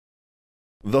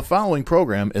The following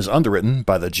program is underwritten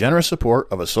by the generous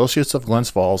support of Associates of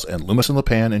Glens Falls and Loomis and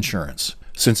Lipan Insurance.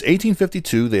 Since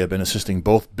 1852, they have been assisting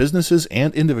both businesses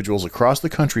and individuals across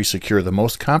the country secure the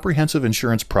most comprehensive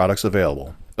insurance products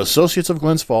available. Associates of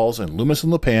Glens Falls and Loomis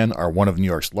and Lipan are one of New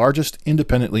York's largest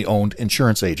independently owned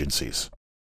insurance agencies.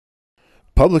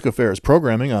 Public affairs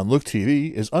programming on Look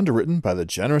TV is underwritten by the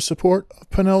generous support of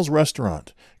Pinnell's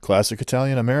Restaurant, classic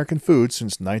Italian-American food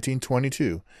since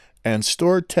 1922, and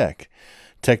Stored Tech,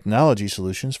 technology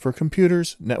solutions for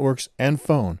computers, networks, and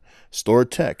phone.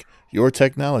 Stored Tech, your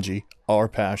technology, our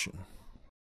passion.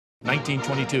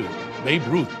 1922, Babe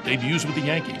Ruth debuts with the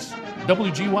Yankees.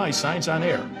 WGY signs on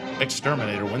air.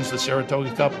 Exterminator wins the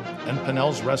Saratoga Cup, and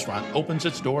Pinnell's Restaurant opens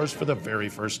its doors for the very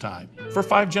first time. For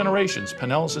 5 generations,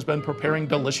 Pinnell's has been preparing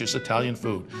delicious Italian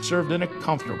food, served in a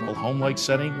comfortable, home-like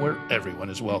setting where everyone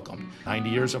is welcomed.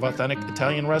 90 years of authentic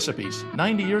Italian recipes,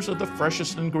 90 years of the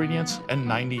freshest ingredients, and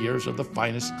 90 years of the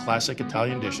finest classic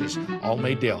Italian dishes, all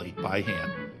made daily by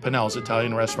hand. Pinnell's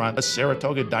Italian Restaurant, a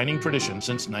Saratoga dining tradition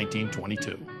since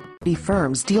 1922.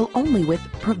 Firms deal only with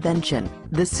prevention,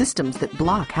 the systems that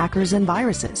block hackers and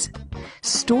viruses.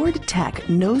 Stored Tech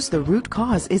knows the root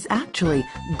cause is actually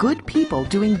good people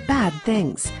doing bad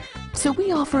things. So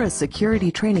we offer a security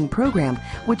training program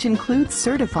which includes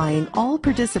certifying all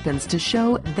participants to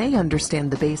show they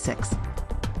understand the basics.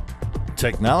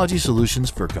 Technology solutions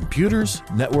for computers,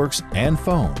 networks, and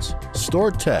phones.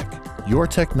 Stored Tech, your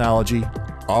technology,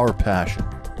 our passion.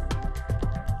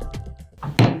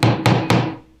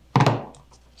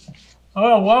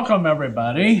 Well, welcome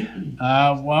everybody.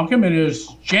 Welcome. It is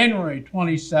January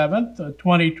 27th,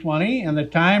 2020, and the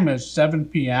time is 7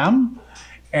 p.m.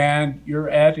 And you're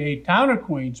at a Town of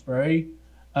Queensbury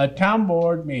town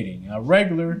board meeting, a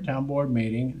regular town board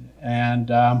meeting.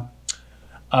 And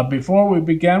before we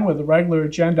begin with the regular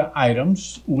agenda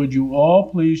items, would you all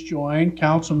please join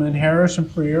Councilman Harris and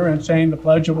Freer in saying the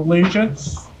Pledge of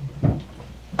Allegiance?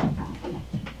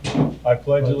 I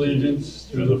pledge allegiance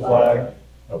to the flag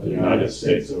of the United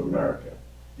States of America,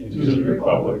 and to the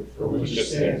republic for which it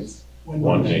stands,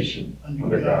 one nation,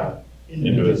 under God,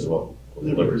 indivisible,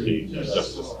 with liberty and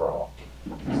justice for all.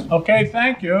 Okay,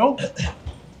 thank you.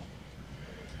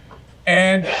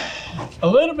 And a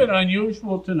little bit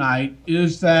unusual tonight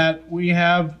is that we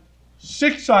have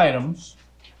 6 items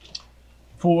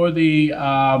for the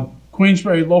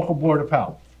Queensbury Local Board of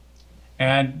Health.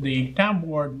 And the town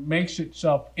board makes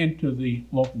itself into the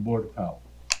Local Board of Health.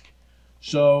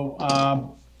 So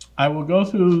I will go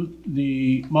through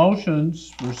the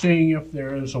motions. We're seeing if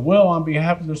there is a will on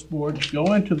behalf of this board to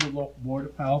go into the Local Board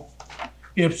of Health.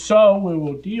 If so, we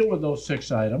will deal with those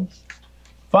 6 items.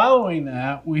 Following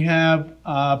that, we have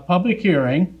a public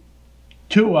hearing,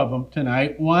 2 of them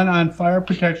tonight, one on fire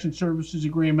protection services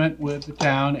agreement with the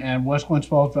town and West Glens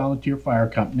Falls Volunteer Fire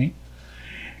Company.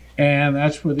 And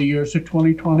that's for the years of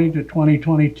 2020 to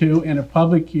 2022, and a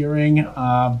public hearing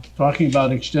talking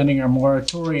about extending our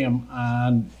moratorium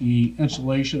on the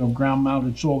installation of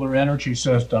ground-mounted solar energy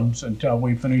systems until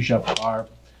we finish up our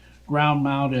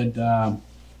ground-mounted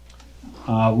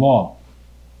law.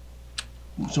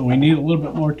 So we need a little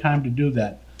bit more time to do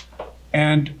that.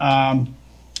 And,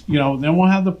 you know, then we'll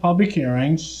have the public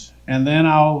hearings, and then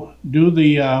I'll do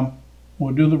the,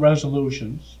 we'll do the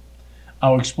resolutions.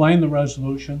 I'll explain the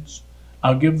resolutions.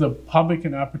 I'll give the public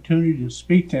an opportunity to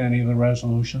speak to any of the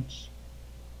resolutions.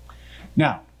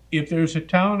 Now, if there's a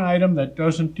town item that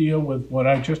doesn't deal with what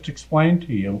I just explained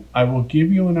to you, I will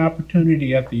give you an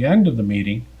opportunity at the end of the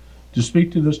meeting to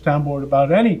speak to this town board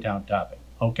about any town topic,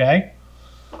 okay?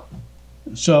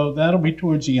 So that'll be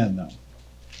towards the end though.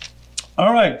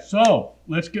 All right, so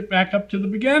let's get back up to the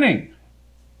beginning.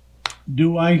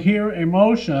 Do I hear a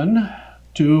motion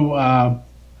to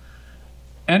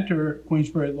enter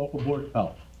Queensbury Local Board of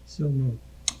Health? So moved.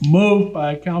 Moved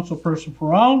by Councilperson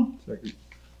Ferrone. Second.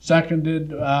 Seconded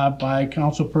by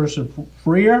Councilperson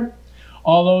Freer.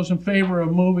 All those in favor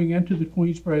of moving into the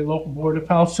Queensbury Local Board of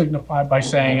Health signify by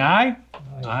saying aye.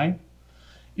 Aye. Aye.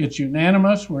 It's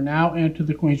unanimous. We're now into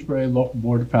the Queensbury Local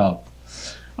Board of Health.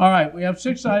 All right, we have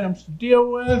 6 items to deal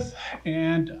with,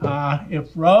 and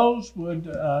if Rose would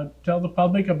tell the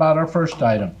public about our first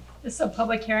item. This is a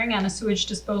public hearing on a sewage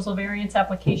disposal variance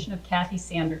application of Kathy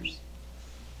Sanders.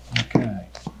 Okay.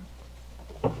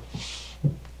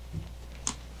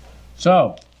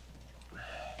 So,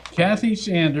 Kathy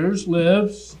Sanders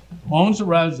owns a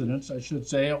residence, I should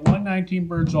say, at 119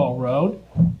 Birdsall Road,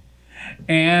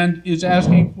 and is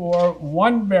asking for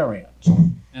 1 variance.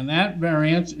 And that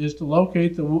variance is to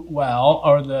locate the well,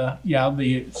 or the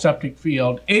septic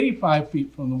field 85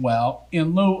 feet from the well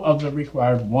in lieu of the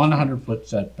required 100-foot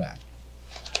setback.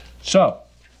 So,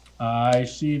 I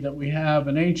see that we have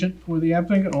an agent for the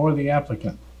applicant or the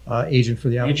applicant. Agent for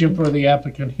the applicant. Agent for the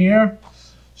applicant here.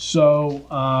 So,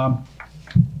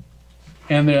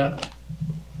 and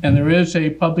there is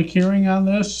a public hearing on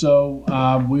this, so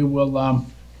we will,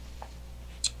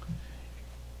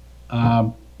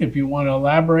 if you want to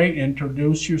elaborate,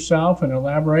 introduce yourself and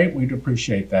elaborate, we'd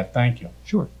appreciate that. Thank you.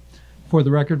 Sure. For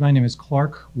the record, my name is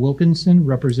Clark Wilkinson,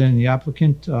 representing the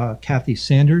applicant, Kathy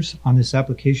Sanders, on this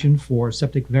application for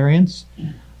septic variance.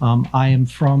 I am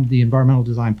from the Environmental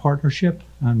Design Partnership,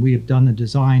 and we have done the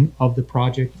design of the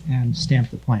project and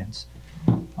stamped the plans.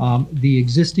 The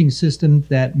existing system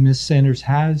that Ms. Sanders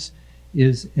has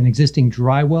is an existing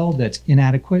dry well that's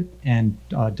inadequate and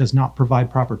does not provide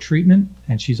proper treatment.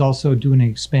 And she's also doing an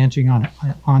expansion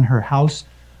on her house,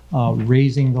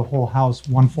 raising the whole house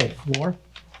 1 full floor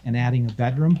and adding a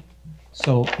bedroom.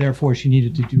 So therefore, she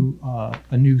needed to do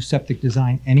a new septic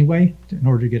design anyway in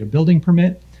order to get a building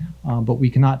permit. But we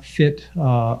cannot fit,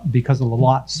 because of the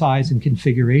lot size and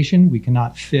configuration, we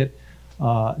cannot fit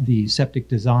the septic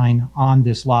design on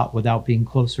this lot without being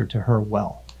closer to her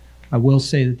well. I will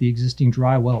say that the existing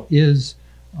dry well is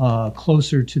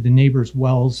closer to the neighbor's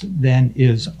wells than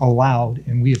is allowed,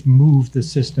 and we have moved the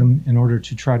system in order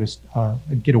to try to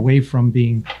get away from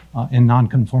being in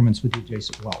non-conformance with the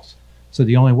adjacent wells. So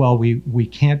the only well we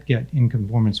can't get in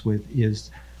conformance with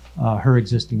is her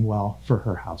existing well for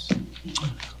her house.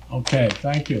 Okay,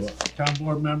 thank you. Town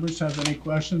board members have any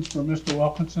questions for Mr.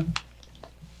 Wilkinson?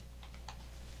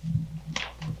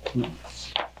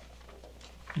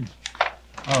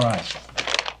 All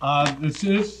right. This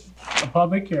is a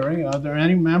public hearing. Are there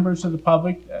any members of the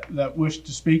public that wish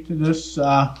to speak to this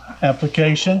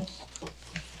application?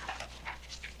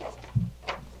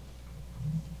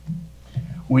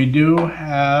 We do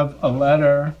have a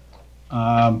letter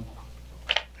from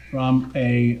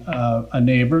a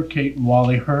neighbor, Kate and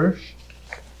Wally Hirsch,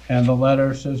 and the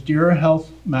letter says, "Dear health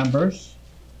members,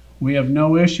 we have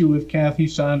no issue with Kathy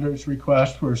Saunders'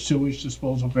 request for a sewage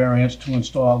disposal variance to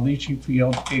install a leaching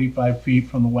field 85 feet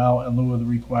from the well in lieu of the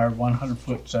required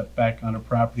 100-foot setback on a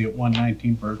property at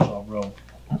 119 Birdsall Road.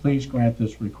 Please grant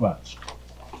this request."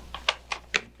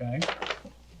 Okay.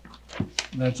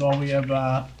 And that's all we have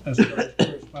as far as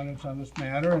correspondence on this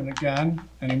matter. And again,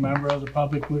 any member of the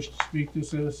public wish to speak to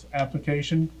this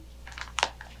application?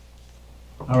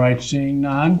 All right, seeing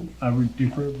none, I would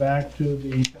defer back to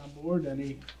the town board.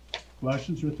 Any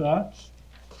questions or thoughts?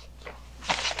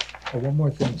 One more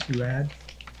thing to add.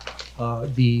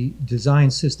 The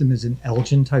design system is an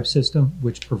Elgin type system,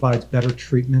 which provides better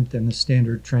treatment than the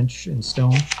standard trench and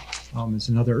stone. It's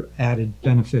another added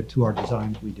benefit to our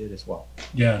designs we did as well.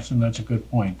 Yes, and that's a good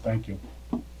point. Thank you.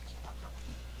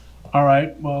 All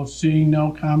right, well, seeing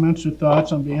no comments or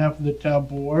thoughts on behalf of the town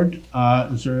board,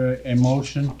 is there a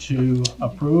motion to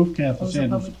approve Kathy Close the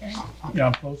Sanders? public hearing.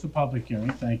 Yeah, close the public hearing.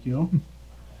 Thank you.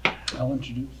 I'll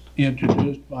introduce.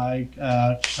 Introduced by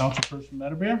Councilperson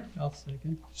Medebir. I'll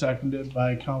second. Seconded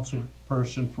by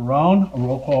Councilperson Ferone. A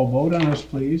roll call vote on this,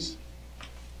 please.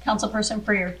 Councilperson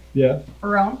Freer. Yes.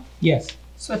 Barone. Yes.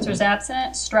 Switzer's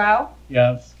absent. Stroud.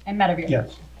 Yes. And Medevere.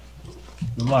 Yes.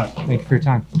 Good luck. Thank you for your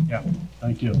time. Yeah,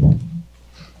 thank you.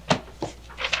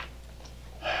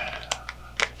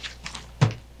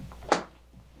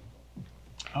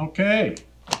 Okay.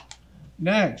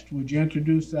 Next, would you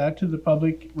introduce that to the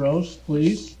public, Rose,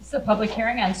 please? This is a public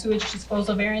hearing on sewage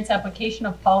disposal variance application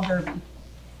of Paul Derby.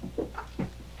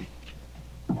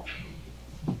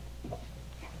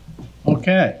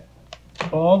 Okay.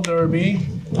 Paul Derby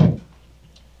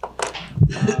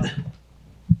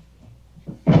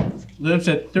lives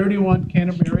at 31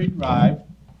 Canterbury Drive.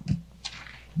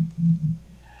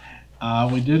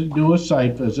 We did do a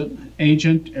site visit.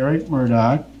 Agent Eric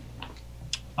Murdoch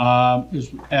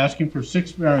is asking for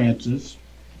 6 variances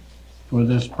for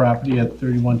this property at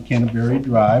 31 Canterbury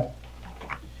Drive.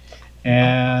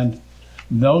 And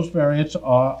those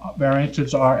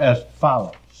variances are as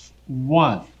follows.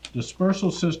 1,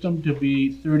 dispersal system to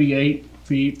be 38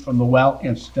 feet from the well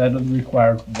instead of the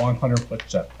required 100-foot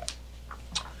setback.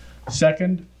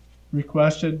 Second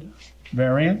requested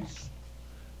variance,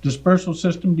 dispersal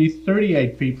system be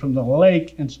 38 feet from the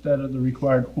lake instead of the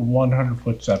required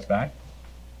 100-foot setback.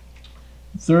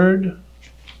 Third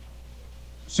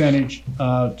percentage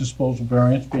disposal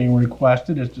variance being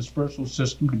requested is dispersal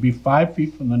system to be 5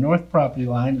 feet from the north property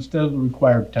line instead of the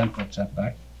required 10-foot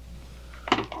setback.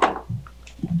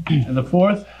 And the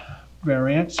fourth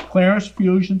variance, Clarence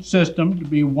fusion system to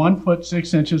be 1 foot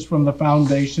 6 inches from the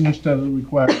foundation instead of the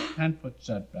required 10-foot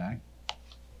setback.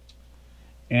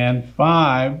 And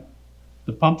 5,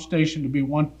 the pump station to be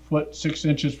 1 foot 6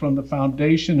 inches from the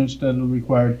foundation instead of the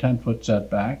required 10-foot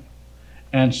setback.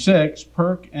 And 6,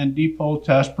 perk and depot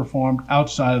tests performed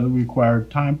outside of the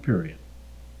required time period.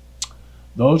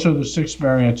 Those are the 6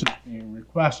 variances being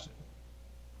requested.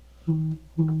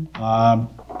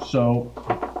 So,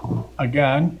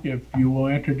 again, if you will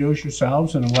introduce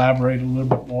yourselves and elaborate a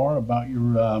little bit more about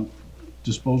your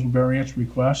disposal variance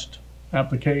request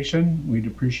application, we'd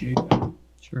appreciate that.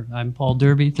 Sure. I'm Paul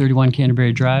Derby, 31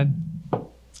 Canterbury Drive.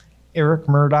 Eric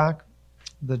Murdoch,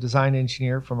 the design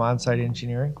engineer from Onsite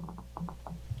Engineering.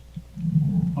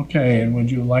 Okay, and would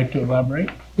you like to elaborate?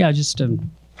 Yeah, just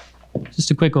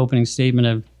a quick opening statement.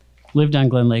 I've lived on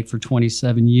Glen Lake for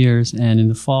 27 years, and in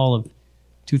the fall of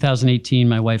 2018,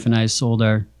 my wife and I sold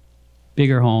our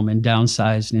bigger home and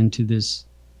downsized into this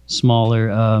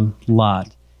smaller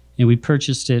lot. And we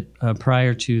purchased it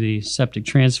prior to the septic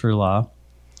transfer law.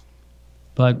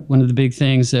 But one of the big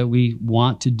things that we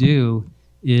want to do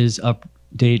is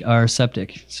update our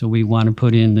septic. So we want to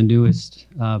put in the newest,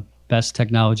 best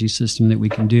technology system that we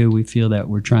can do. We feel that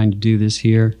we're trying to do this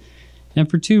here. And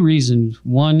for 2 reasons.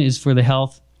 One is for the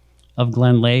health of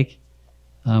Glen Lake,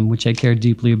 which I care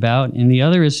deeply about. And the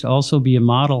other is to also be a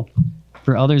model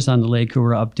for others on the lake who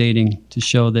are updating to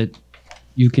show that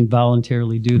you can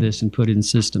voluntarily do this and put in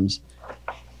systems.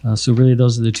 So really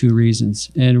those are the 2 reasons.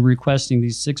 And requesting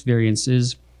these 6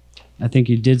 variances, I think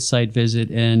you did site visit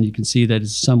and you can see that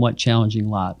it's a somewhat challenging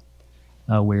lot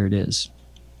where it is.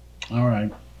 All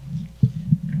right.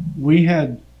 We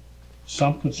had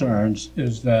some concerns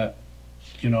is that,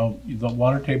 you know, the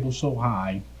water table's so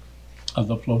high of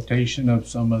the flotation of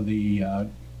some of the,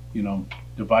 you know,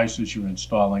 devices you're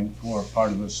installing for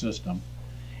part of the system.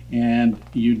 And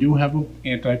you do have an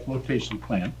anti-flotation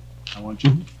plan. I want you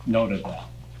to note that.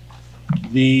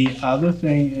 The other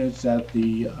thing is that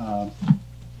the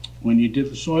when you did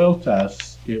the soil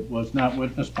tests, it was not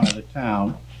witnessed by the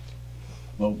town,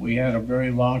 but we had a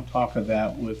very long talk of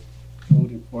that with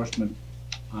Code Enforcement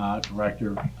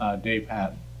Director Dave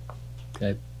Hatton.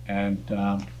 Okay.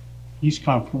 And he's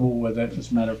comfortable with it.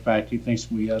 As a matter of fact, he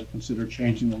thinks we ought to consider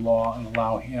changing the law and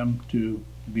allow him to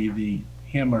be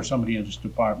him or somebody in his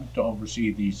department to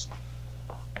oversee these,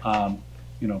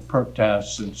 you know, perk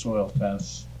tests and soil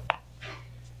tests.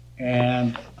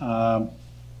 And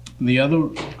the other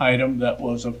item that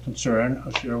was of concern,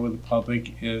 I'll share with the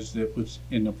public, is that it was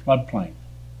in the floodplain.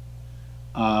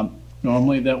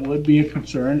 Normally that would be a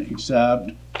concern,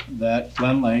 except that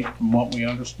Glen Lake, from what we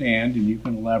understand, and you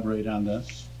can elaborate on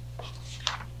this,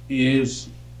 is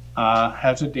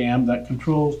has a dam that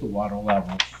controls the water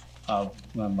levels of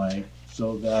Glen Lake,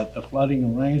 so that a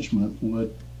flooding arrangement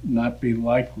would not be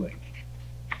likely.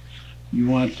 You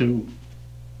want to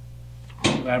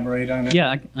elaborate on it?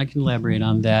 Yeah, I can elaborate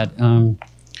on that.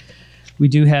 We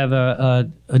do have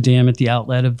a dam at the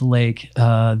outlet of the lake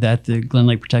that the Glen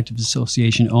Lake Protective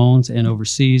Association owns and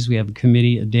oversees. We have a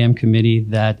committee, a dam committee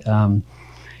that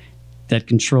that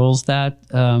controls that,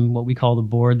 what we call the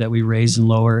board that we raise and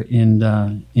lower in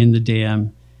the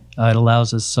dam. It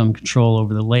allows us some control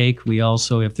over the lake. We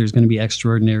also, if there's going to be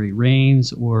extraordinary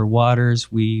rains or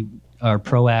waters, we are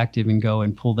proactive and go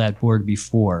and pull that board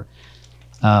before.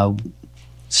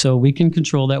 So we can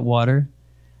control that water.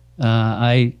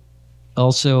 My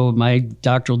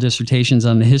doctoral dissertation's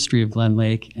on the history of Glen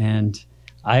Lake, and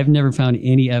I've never found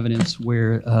any evidence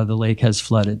where the lake has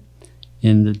flooded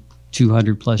in the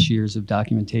 200 plus years of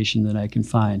documentation that I can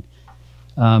find.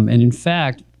 And in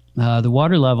fact, the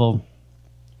water level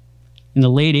in the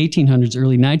late 1800s,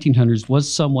 early 1900s was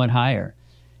somewhat higher.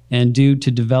 And due to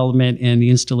development and the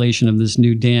installation of this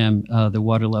new dam, the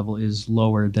water level is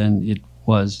lower than it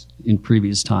was in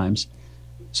previous times.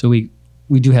 So we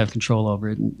do have control over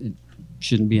it, and it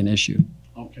shouldn't be an issue.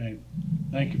 Okay,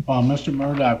 thank you, Paul. Mr.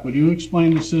 Murdoch, would you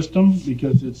explain the system?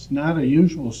 Because it's not a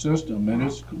usual system.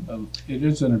 It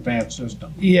is an advanced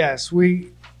system. Yes,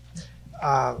 we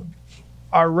are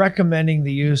recommending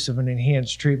the use of an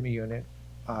enhanced treatment unit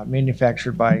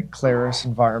manufactured by Claris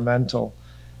Environmental.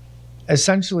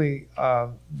 Essentially,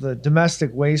 the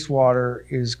domestic wastewater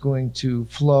is going to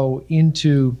flow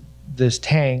into this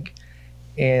tank,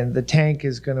 and the tank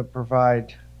is going to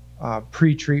provide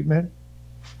pre-treatment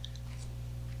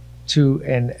to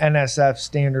an NSF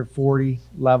standard 40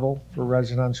 level for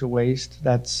residential waste.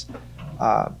 That's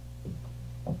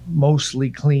mostly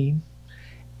clean.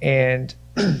 And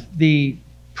the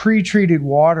pre-treated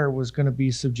water was going to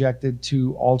be subjected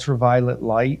to ultraviolet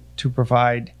light to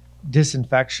provide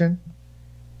disinfection.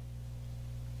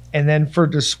 And then for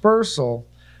dispersal,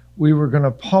 we were going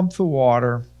to pump the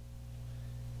water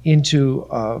into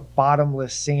a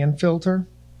bottomless sand filter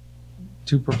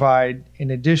to provide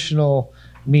an additional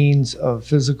means of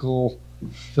physical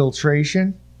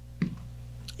filtration.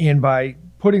 And by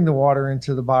putting the water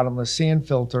into the bottomless sand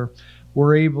filter,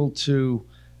 we're able to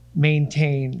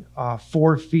maintain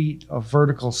 4 feet of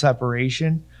vertical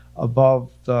separation above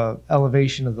the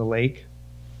elevation of the lake.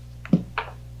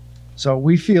 So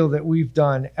we feel that we've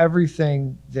done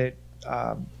everything that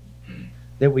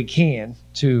that we can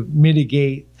to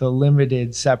mitigate the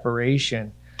limited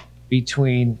separation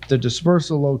between the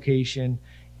dispersal location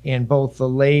and both the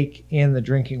lake and the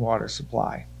drinking water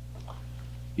supply.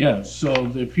 Yes, so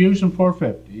the Fusion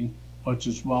 450, which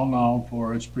is well known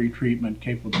for its pretreatment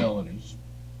capabilities,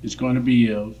 is going to be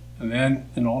used, and then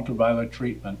an ultraviolet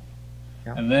treatment.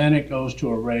 Yeah. And then it goes to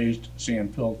a raised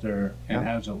sand filter and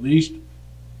has at least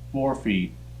 4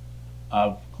 feet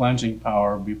of cleansing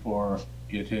power before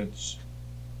it hits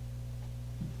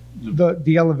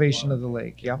The elevation of the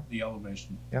lake, yeah. the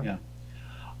elevation. Yeah.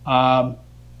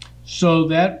 So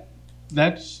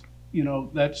that's, you know,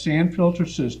 that sand filter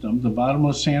system, the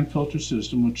bottomless sand filter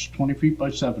system, which is 20 feet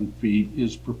by 7 feet,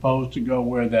 is proposed to go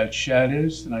where that shed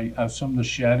is, and I assume the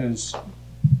shed is.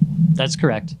 That's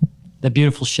correct. That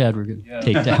beautiful shed we're going to Yeah.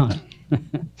 take down.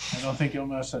 I don't think you'll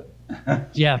miss it.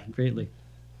 Yeah, greatly.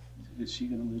 Is she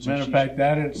gonna lose Matter of fact,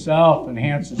 that itself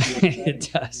enhances the It aesthetics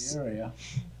of does. the area.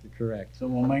 Correct. So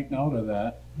we'll make note of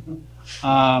that.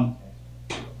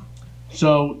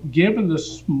 So given the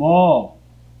small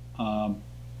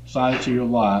size of your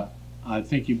lot, I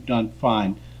think you've done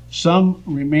fine. Some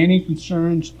remaining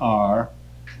concerns are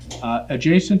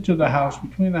adjacent to the house,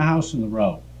 between the house and the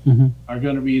road, are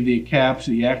going to be the caps,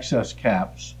 the access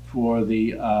caps for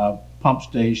the pump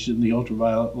station, the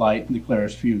ultraviolet light, and the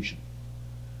Claris Fusion.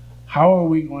 How are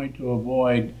we going to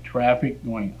avoid traffic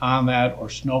going on that or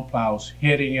snowplows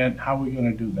hitting it? How are we going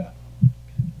to do that?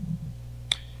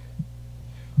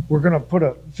 We're going to put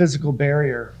a physical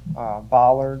barrier,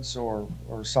 bollards or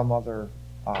some other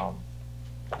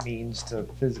means to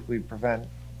physically prevent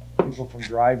people from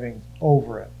driving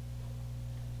over it.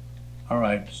 All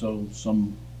right, so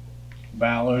some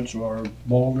ballards or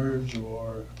boulders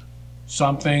or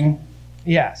something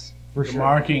Yes, for sure.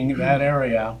 marking that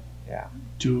area Yeah.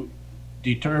 to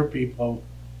deter people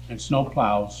and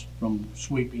snowplows from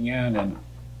sweeping in and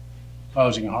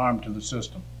causing harm to the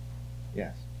system.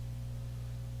 Yes.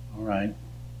 All right.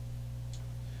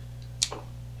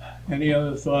 Any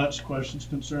other thoughts, questions,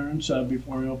 concerns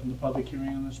before we open the public hearing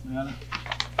on this matter?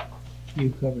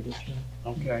 You covered it, John.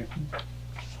 Okay.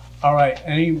 All right,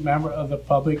 any member of the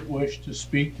public wish to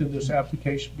speak to this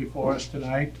application before us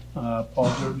tonight?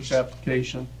 Paul Derby's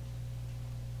application?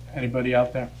 Anybody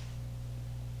out there?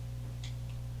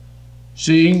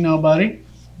 Seeing nobody?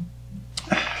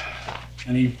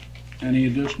 Any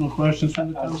additional questions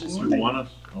from the council? Do you want us,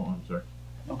 oh, I'm sorry.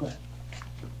 Okay.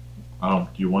 Do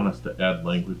you want us to add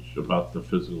language about the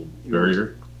physical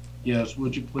barrier? Yes,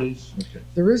 would you please? Okay.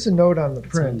 There is a note on the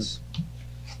prints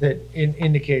that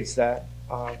indicates that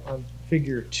on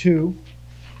figure 2,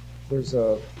 there's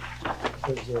a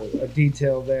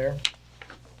detail there.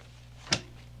 It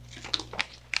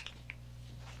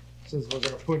says we're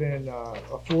going to put in a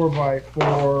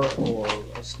 4x4 or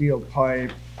a steel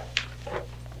pipe.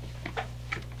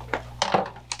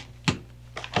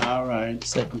 All right.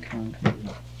 Second concrete.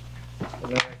 And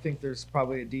then I think there's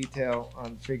probably a detail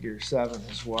on figure 7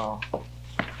 as well.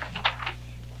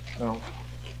 No.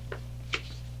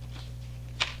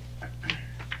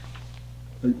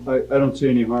 I don't see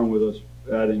any harm with us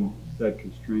adding that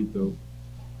constraint, though.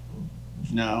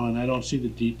 No, and I don't see the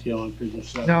detail on figure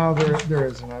 7. No, there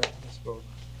isn't. I misspoke.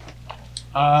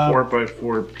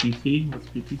 4x4 PT, what's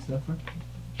PT stand for?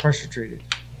 Pressure treated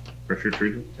Pressure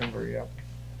treated? timber, yeah.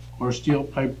 Or steel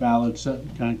pipe ballad set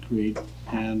in concrete,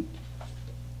 and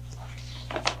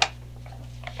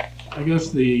I guess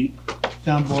the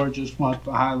town board just wants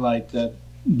to highlight that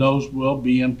those will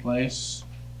be in place.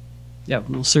 Yeah,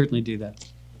 we'll certainly do that.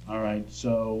 All right,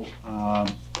 so,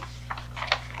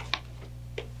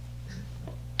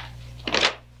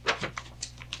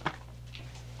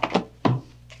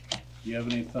 do you have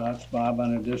any thoughts, Bob,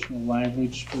 on additional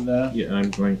language for that? Yeah,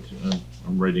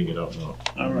 I'm writing it out now.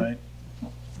 All right.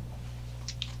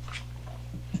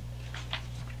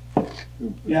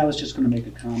 Yeah, I was just gonna make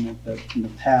a comment that in the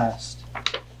past,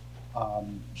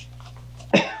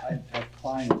 I've had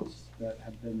clients that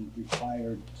have been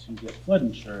required to get flood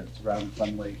insurance around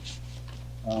Glen Lake,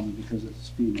 because it's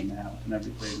FEMA now and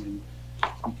everything, and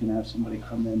you can have somebody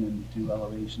come in and do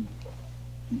elevation,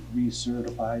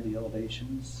 recertify the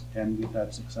elevations, and we've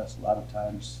had success a lot of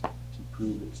times to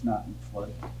prove it's not in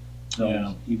flood. So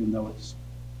Yeah. even though it's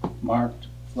marked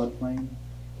floodplain,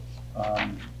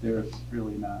 they're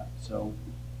really not. So,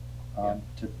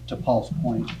 to Paul's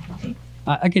point,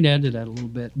 I could add to that a little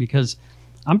bit because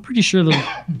I'm pretty sure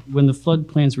when the flood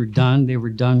plans were done, they were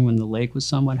done when the lake was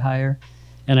somewhat higher.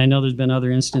 And I know there's been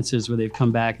other instances where they've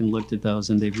come back and looked at those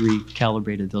and they've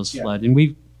recalibrated those flood. And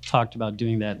we've talked about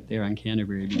doing that there on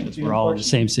Canterbury because we're all in the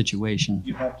same situation.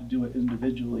 You have to do it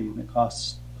individually, and it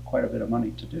costs quite a bit of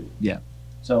money to do. Yeah.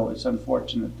 So it's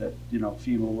unfortunate that,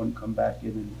 FEMA wouldn't come back in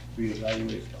and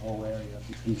reevaluate the whole area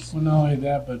because. Well, not only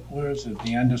that, but where is it?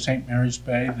 The end of St. Mary's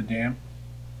Bay, the dam?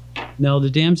 No, the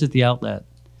dam's at the outlet.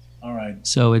 All right.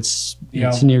 So it's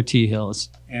outlet. near T Hills.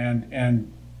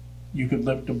 And you could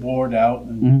lift a board out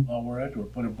and lower it, or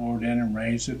put a board in and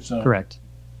raise it, so. Correct.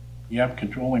 You have a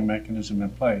controlling mechanism in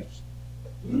place.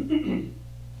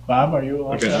 Bob, are you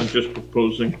all Okay, set? I'm just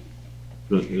proposing,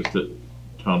 if the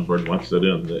town board wants that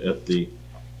in, that at the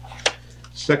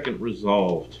second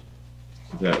resolved,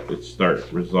 that it start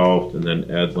resolved and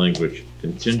then add language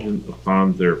contingent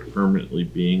upon there permanently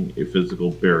being a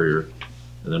physical barrier,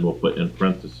 and then we'll put in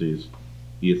parentheses,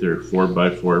 either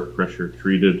 4x4 pressure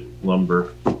treated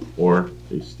lumber or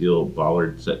a steel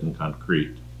bollard set in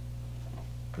concrete.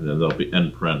 And then there'll be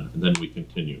end paren, and then we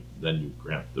continue, then you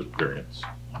grant the variance.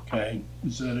 Okay,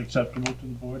 is that acceptable to the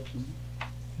board?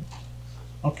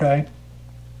 Okay.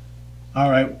 All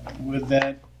right, with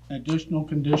that additional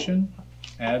condition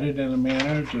added in a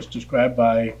manner just described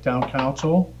by town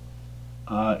council,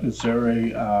 is there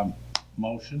a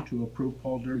motion to approve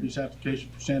Paul Derby's application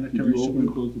for sanitary sewer?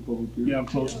 Close the public hearing? Yeah,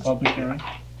 close the public hearing.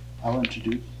 I'll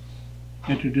introduce.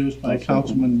 Introduced by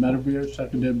Councilman Medevere,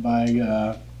 seconded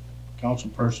by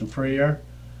Councilperson Freer.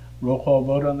 Roll call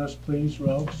vote on this, please,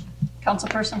 Rose?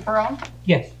 Councilperson Ferrone,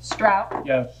 Yes. Stroud,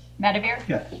 Yes. Medevere,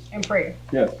 Yes. and Freer.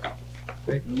 Yes.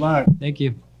 Good luck. Thank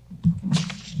you.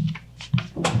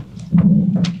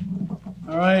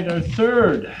 All right, our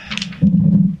third.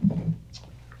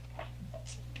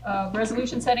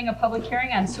 Resolution setting a public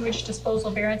hearing on sewage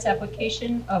disposal variance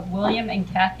application of William and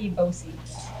Kathy Bosey.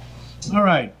 All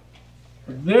right.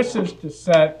 This is to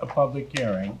set a public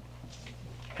hearing,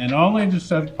 and only to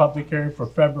set a public hearing for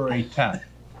February 10th.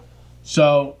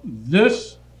 So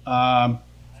this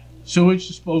sewage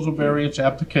disposal variance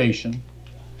application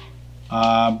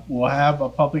will have a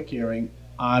public hearing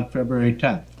on February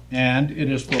 10th. And it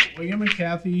is for William and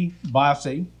Kathy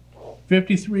Bosey,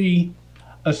 53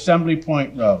 Assembly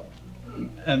Point Road.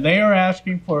 And they are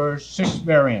asking for 6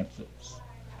 variances.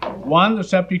 1, the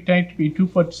septic tank to be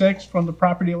 2'6" from the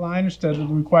property line instead of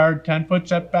the required 10-foot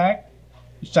setback.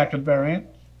 The second variant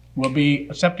will be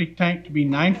a septic tank to be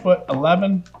 9 foot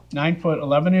 11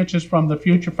 inches from the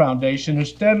future foundation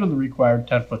instead of the required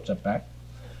 10-foot setback.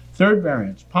 Third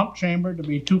variance, pump chamber to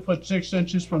be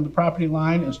 2'6" from the property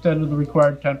line instead of the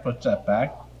required 10-foot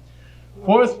setback.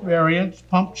 Fourth variance,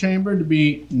 pump chamber to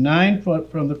be 9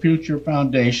 foot from the future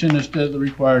foundation instead of the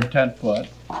required 10 foot.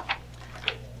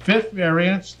 Fifth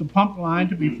variance, the pump line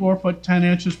to be 4 foot 10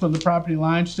 inches from the property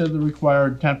line instead of the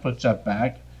required 10-foot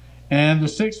setback. And the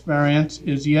sixth variance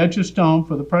is the edge of stone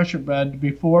for the pressure bed to be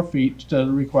 4 feet instead of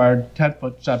the required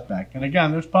 10-foot setback. And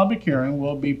again, this public hearing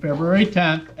will be February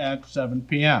 10th at 7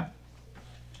 p.m.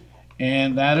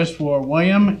 And that is for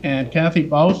William and Kathy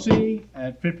Bosey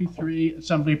at 53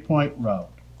 Assembly Point Road.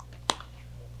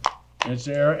 Is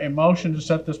there a motion to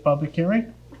set this public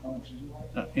hearing?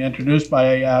 Introduced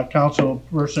by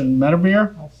Councilperson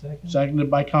Medevere,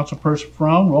 seconded by Councilperson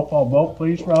Ferrone. Roll call vote,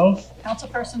 please, Rose.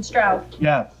 Councilperson Stroud,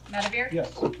 Yes. Medevere,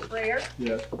 Yes. Freer,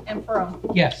 Yes. and Ferrone.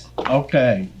 Yes.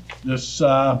 Okay. This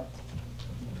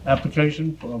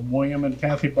application for William and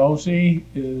Kathy Bosey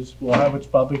will have its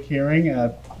public hearing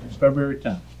at February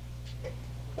 10th.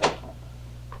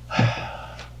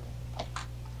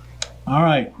 All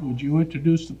right. Would you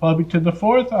introduce the public to the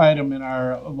fourth item in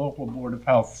our local Board of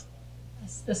Health?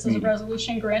 This is a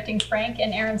resolution granting Frank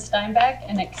and Aaron Steinbeck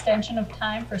an extension of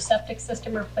time for septic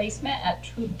system replacement at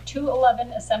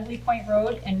 211 Assembly Point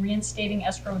Road and reinstating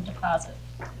escrow deposit.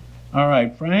 All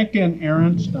right. Frank and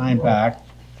Aaron Steinbeck,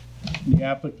 the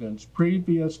applicants,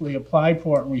 previously applied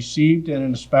for and received an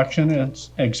inspection and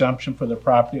exemption for the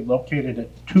property located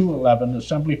at 211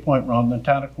 Assembly Point Road in the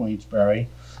town of Queensbury.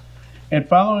 And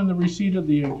following the receipt of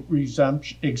the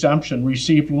exemption,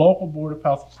 received local Board of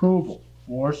Health approval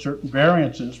for certain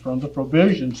variances from the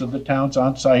provisions of the town's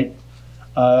on-site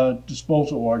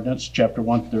disposal ordinance, Chapter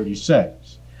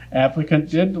 136. Applicant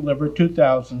did deliver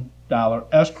 $2,000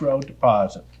 escrow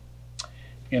deposit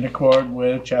in accord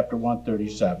with Chapter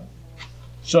 137.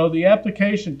 So the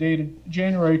application dated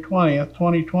January 20th,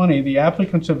 2020, the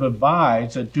applicants have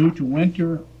advised that due to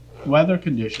winter weather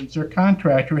conditions, their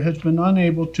contractor has been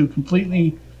unable to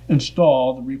completely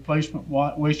install the replacement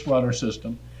wastewater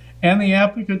system, and the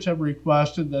applicants have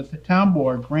requested that the town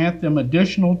board grant them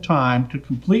additional time to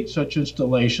complete such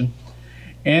installation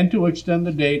and to extend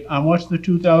the date on which the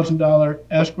 $2,000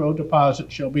 escrow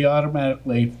deposit shall be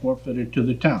automatically forfeited to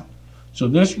the town. So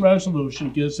this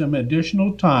resolution gives them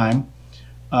additional time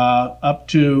up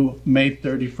to May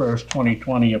 31st,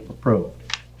 2020, if approved.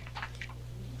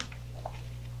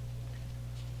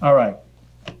 All right.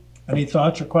 Any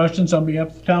thoughts or questions on behalf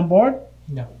of the town board?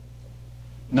 No.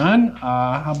 None?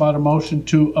 How about a motion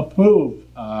to approve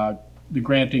the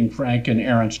granting Frank and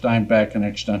Aaron Steinbeck an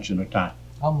extension of time?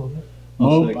 I'll move it.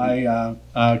 Moved by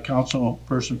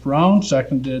Councilperson Ferone,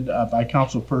 seconded by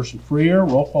Councilperson Freer.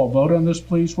 Roll call vote on this,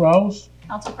 please, Rose.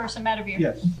 Councilperson Medavir.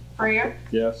 Yes. Freer.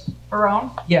 Yes.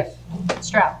 Barone. Yes.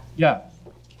 Stroud. Yeah.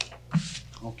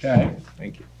 Okay.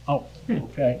 Thank you. Oh,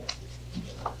 okay.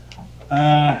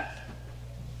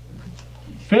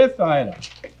 Fifth item.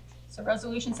 It's a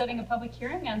resolution setting a public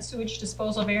hearing on sewage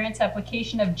disposal variance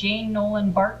application of Jane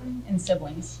Nolan Barton and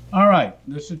siblings. All right,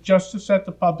 this is just to set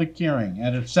the public hearing,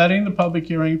 and it's setting the public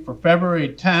hearing for February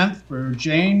 10th for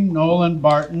Jane Nolan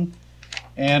Barton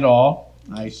and all,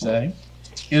 I say.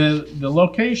 The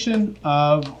location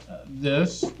of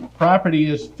this property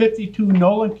is 52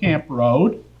 Nolan Camp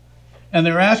Road, and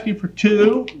they're asking for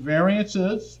two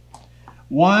variances.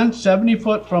 One, 70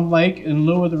 foot from lake in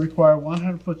lieu of the required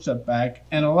 100 foot setback,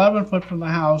 and 11 foot from the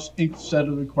house instead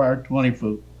of the required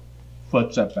 20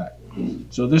 foot setback.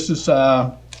 So this is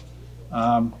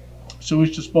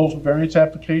sewage disposal variance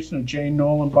application of Jane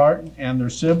Nolan Barton and their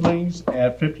siblings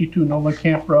at 52 Nolan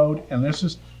Camp Road, and this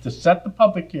is to set the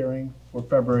public hearing for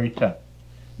February 10th.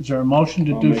 Is there a motion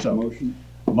to do so? Motion.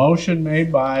 Motion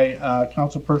made by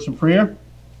Councilperson Freer.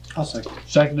 I'll second.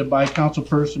 Seconded by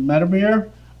Councilperson Medavir.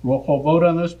 Roll call vote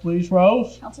on this, please,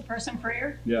 Rose. Councilperson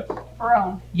Freer. Yes.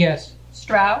 Barone. Yes.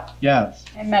 Stroud. Yes.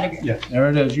 And Medavir. Yes. There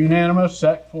it is, unanimous,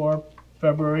 set for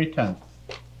February 10th.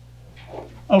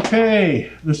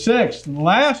 Okay, the sixth and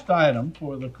last item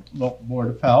for the local Board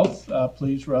of Health,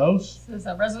 please, Rose. This is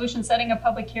a resolution setting a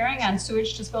public hearing on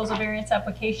sewage disposal variance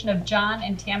application of John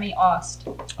and Tammy Aust.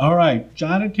 All right,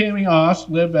 John and Tammy Oss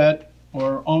live at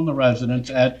or own the residence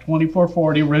at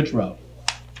 2440 Ridge Road.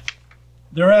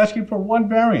 They're asking for one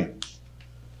variance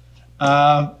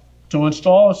to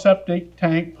install a septic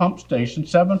tank pump station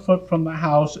 7 foot from the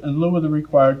house in lieu of the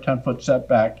required 10 foot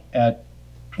setback at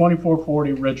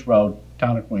 2440 Ridge Road,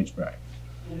 Town of Queensbury.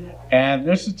 And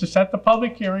this is to set the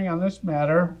public hearing on this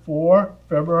matter for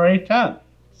February 10th.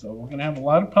 So we're going to have a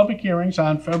lot of public hearings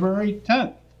on February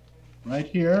 10th, right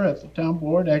here at the Town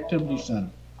Board Activity Center.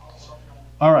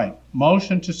 All right,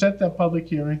 motion to set that public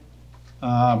hearing.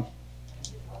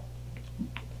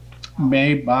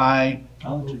 Moved by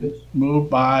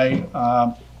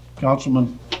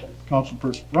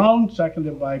Councilperson Brown,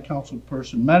 seconded by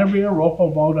Councilperson Medavir. Roll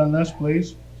call vote on this,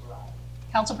 please.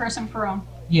 Councilperson Barone.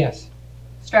 Yes.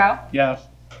 Stroud. Yes.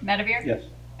 Medavir. Yes.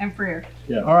 And Freer.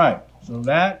 All right, so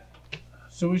that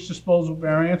sewage disposal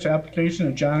variance application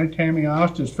of John and Tammy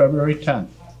Ost is February 10th,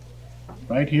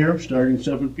 right here, starting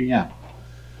 7 p.m.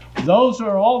 Those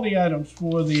are all the items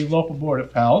for the local Board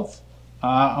of Health.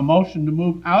 A motion to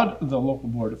move out of the local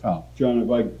Board of Health. John,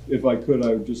 if I could,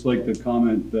 I would just like to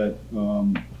comment that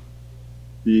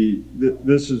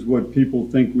this is what people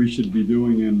think we should be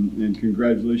doing, and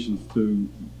congratulations to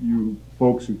you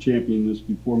folks who championed this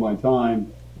before my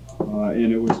time.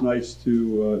 And it was nice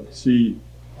to see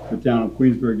the town of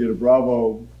Queensbury get a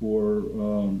bravo for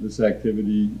this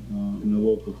activity in the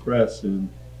local press, and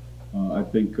I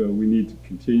think we need to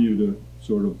continue to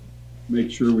sort of make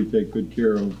sure we take good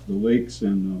care of the lakes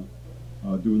and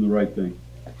doing the right thing.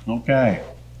 Okay.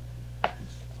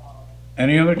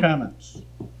 Any other comments?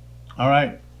 All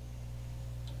right.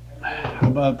 How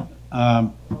about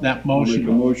that I'll make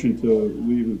a motion? motion to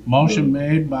leave it. Motion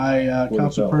made by Board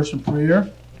of Councilperson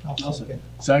Freer, I'll second.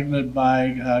 seconded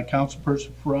by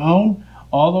Councilperson Ferone.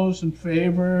 All those in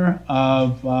favor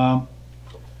of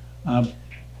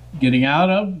getting out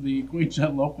of the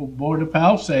Queensland Local Board of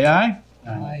Health, say aye.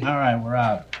 Aye. All right, we're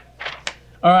out.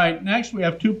 All right, next we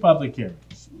have two public hearings.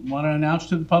 Want to announce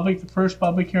to the public the first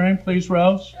public hearing, please,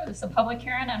 Rose? Sure, this is a public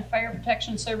hearing on fire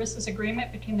protection services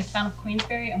agreement between the town of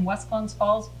Queensbury and West Glens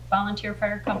Falls Volunteer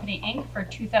Fire Company, Inc. for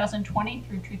 2020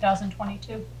 through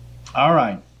 2022. All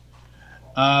right.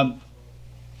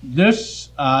 This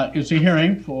is a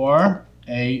hearing for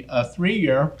a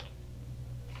 3-year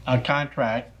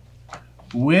contract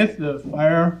with the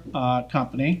fire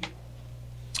company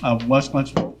of West Glens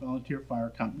Falls Volunteer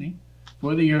Fire Company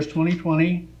for the years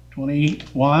 2020,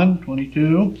 21,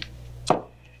 22,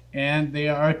 and they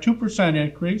are a 2%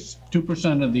 increase,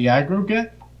 2% of the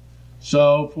aggregate.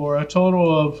 So for a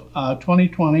total of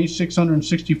 2020,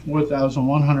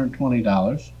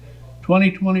 $664,120.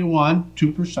 2021,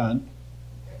 2%,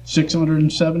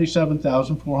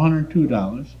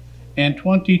 $677,402. And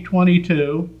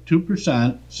 2022,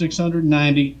 2%,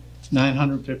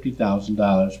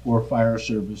 $690,950,000 for fire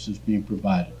services being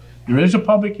provided. There is a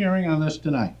public hearing on this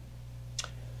tonight.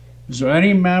 Is there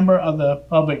any member of the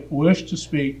public wish to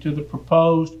speak to the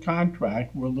proposed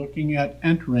contract we're looking at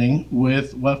entering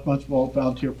with West Glenville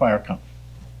Volunteer Fire Company?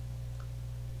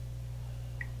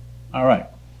 All right.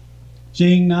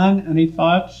 Seeing none, any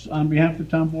thoughts on behalf of the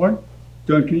town board?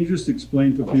 John, can you just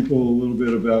explain to people a little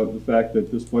bit about the fact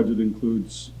that this budget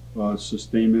includes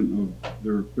sustainment of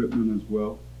their equipment as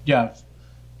well? Yes,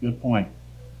 good point.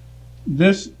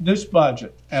 This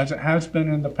budget, as it has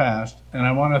been in the past, and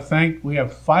I want to thank, we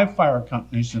have 5 fire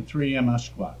companies and 3 EMS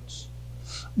squads.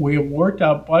 We have worked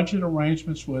out budget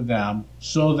arrangements with them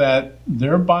so that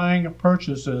their buying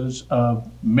purchases of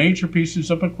major pieces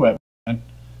of equipment,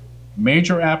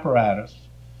 major apparatus,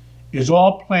 is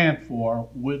all planned for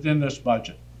within this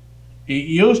budget. It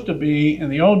used to be, in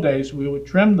the old days, we would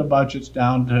trim the budgets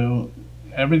down to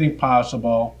everything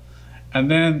possible, and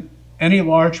then any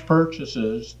large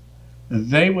purchases,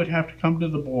 they would have to come to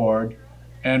the board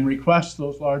and request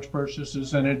those large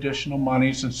purchases and additional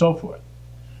monies and so forth.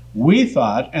 We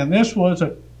thought, and this was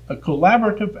a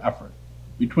collaborative effort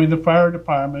between the fire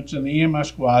departments and the EMS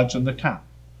squads and the town,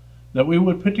 that we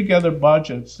would put together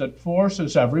budgets that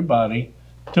forces everybody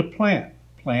to plan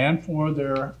for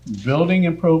their building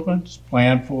improvements,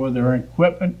 plan for their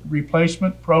equipment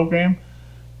replacement program,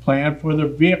 plan for their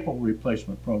vehicle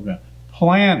replacement program.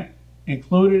 Plan it,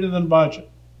 included in the budget,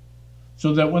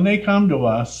 so that when they come to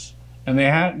us and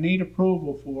they need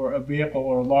approval for a vehicle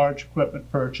or a large equipment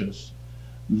purchase,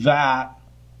 that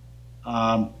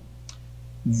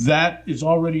is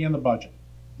already in the budget.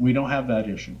 We don't have that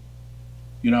issue.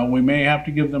 You know, we may have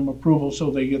to give them approval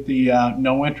so they get the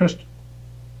no interest,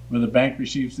 where the bank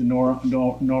receives the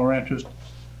no interest,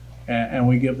 and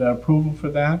we give that approval for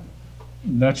that.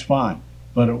 That's fine,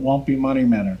 but it won't be money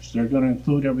matters. They're going to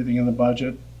include everything in the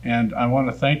budget, and I want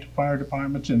to thank the fire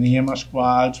departments and the EMS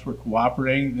squads for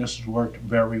cooperating. This has worked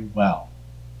very well.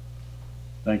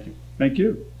 Thank you. Thank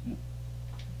you.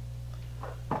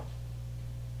 Yeah.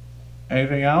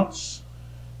 Anything else?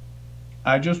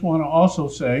 I just want to also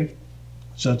say,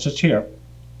 since it's here,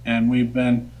 and we've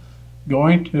been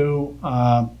going to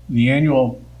the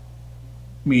annual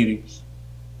meetings.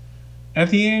 At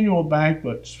the annual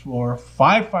banquets for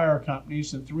 5 fire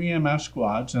companies and 3 EMS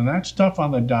squads, and that's tough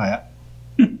on the diet,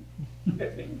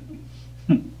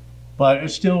 but it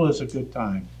still is a good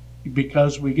time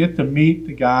because we get to meet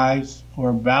the guys who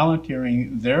are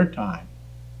volunteering their time.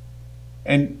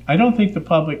 And I don't think the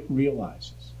public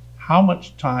realizes how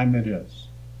much time it is.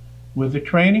 With the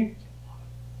training,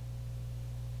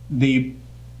 the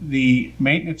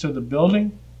maintenance of the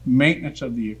building, maintenance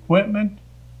of the equipment,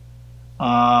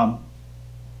 not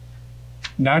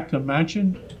to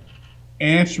mention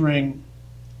answering,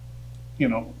 you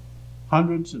know,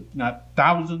 hundreds, if not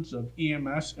thousands of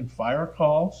EMS and fire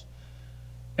calls.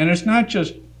 And it's not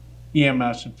just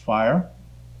EMS and fire.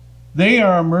 They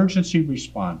are emergency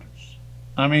responders.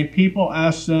 I mean, people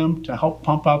ask them to help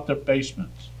pump out their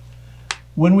basements.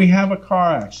 When we have a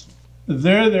car accident,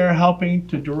 they're there helping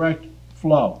to direct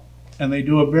flow, and they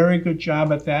do a very good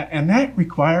job at that, and that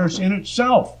requires in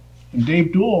itself, and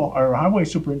Dave Dool, our highway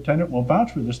superintendent, will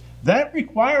vouch for this, that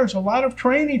requires a lot of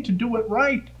training to do it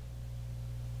right.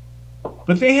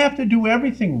 But they have to do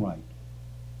everything right.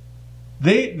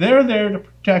 They're there to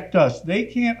protect us. They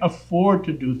can't afford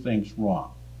to do things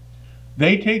wrong.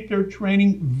 They take their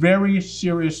training very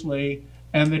seriously,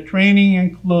 and the training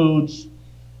includes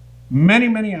many,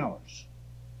 many hours.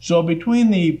 So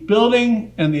between the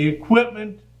building and the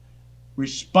equipment,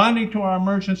 responding to our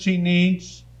emergency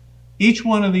needs, each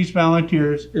one of these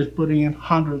volunteers is putting in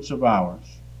hundreds of hours.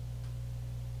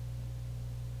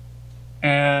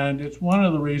 And it's one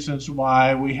of the reasons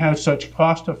why we have such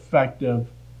cost-effective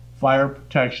fire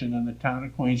protection in the town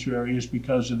of Queensbury, is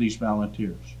because of these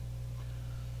volunteers.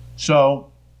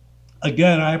 So,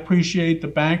 again, I appreciate the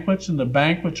banquets, and the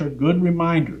banquets are good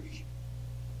reminders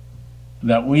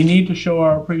that we need to show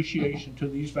our appreciation to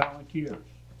these volunteers.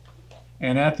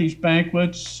 And at these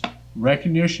banquets,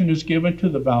 recognition is given to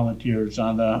the volunteers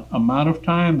on the amount of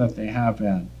time that they have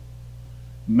in.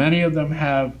 Many of them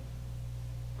have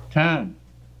 10,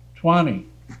 20,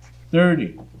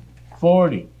 30,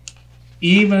 40,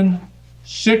 even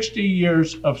 60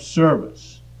 years of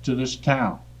service to this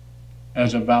town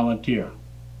as a volunteer.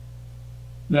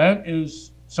 That is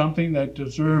something that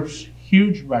deserves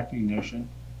huge recognition.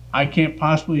 I can't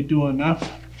possibly do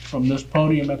enough from this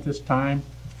podium at this time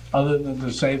other than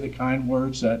to say the kind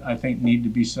words that I think need to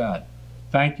be said.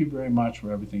 Thank you very much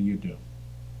for everything you do.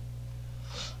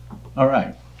 All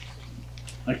right.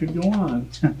 I could go on.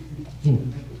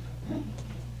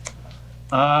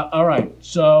 All right,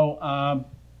 so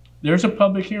there's a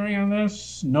public hearing on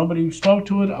this. Nobody spoke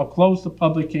to it. I'll close the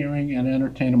public hearing and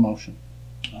entertain a motion.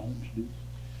 I'll introduce.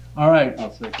 All right,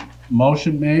 I'll second.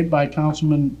 motion made by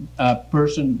Councilman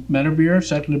Person Medevere,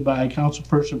 seconded by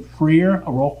Councilperson Freer.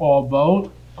 A roll call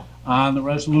vote on the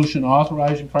resolution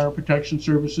authorizing fire protection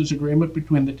services agreement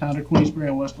between the town of Queensbury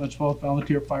and West Glens Falls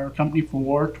Volunteer Fire Company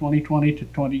for 2020 to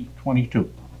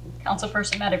 2022.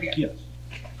 Councilperson Medevere. Yes.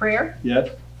 Freer, Yes?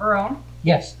 Barone,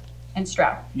 Yes. and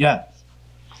Stroud. Yes.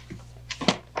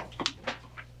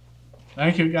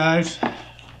 Thank you, guys.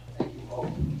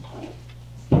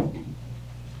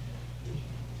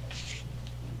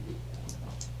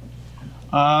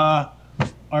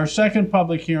 Our second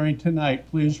public hearing tonight,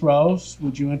 please, Rose,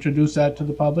 would you introduce that to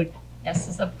the public? Yes,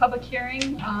 this is a public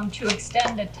hearing to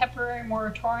extend a temporary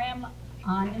moratorium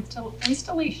on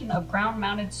installation of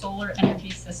ground-mounted solar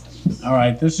energy systems. All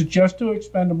right, this is just to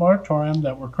expend a moratorium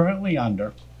that we're currently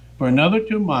under for another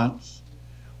 2 months.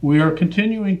 We are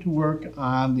continuing to work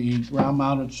on the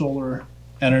ground-mounted solar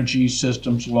energy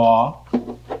systems law,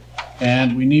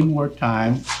 and we need more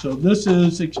time. So this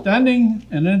is extending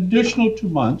an additional 2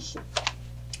 months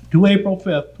to April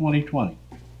 5th, 2020.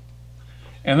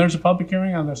 And there's a public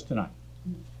hearing on this tonight.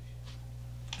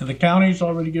 And the county's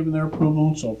already given their approval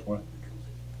and so forth.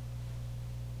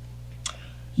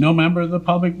 No member of the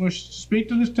public wishes to speak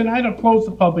to this tonight. I'll close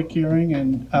the public hearing.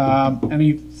 And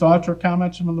any thoughts or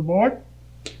comments from the board?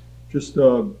 Just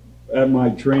at my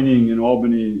training in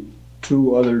Albany,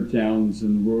 2 other towns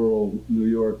in rural New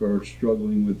York are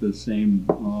struggling with the same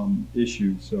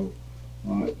issue. So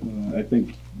I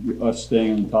think us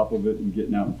staying on top of it and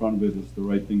getting out in front of it is the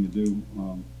right thing to do.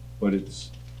 But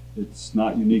it's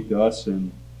not unique to us.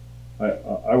 And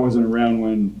I wasn't around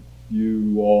when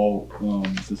you all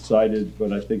decided,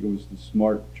 but I think it was the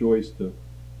smart choice to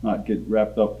not get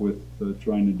wrapped up with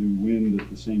trying to do wind at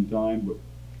the same time. But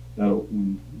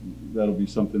that'll be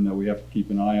something that we have to keep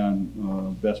an eye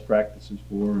on, best practices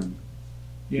for. And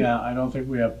Yeah, I don't think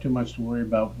we have too much to worry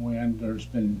about wind. There's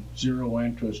been zero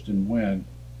interest in wind.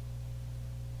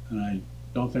 And I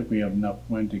don't think we have enough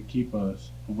wind to keep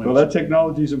us. Well, that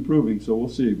technology is improving, so we'll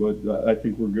see. But I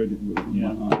think we're good.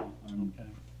 Yeah.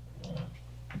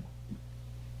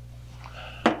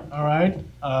 All right.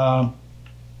 I'll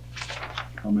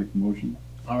make a motion.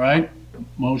 All right.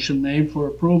 Motion made for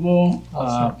approval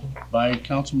by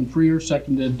Councilman Freer,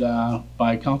 seconded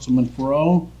by Councilman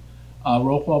Farrow.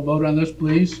 Roll call vote on this,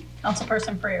 please.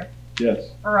 Councilperson Freer,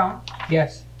 Yes. Barone,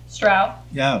 Yes. Stroud,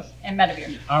 Yes. and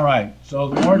Medevere. All right. So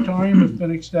the moratorium has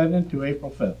been extended to April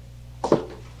 5th.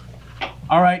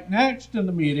 All right. Next in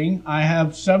the meeting, I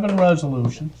have 7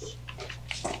 resolutions.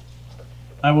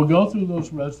 I will go through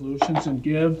those resolutions and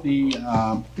give the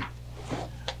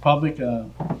public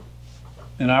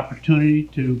an opportunity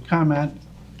to comment,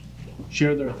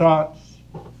 share their thoughts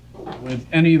with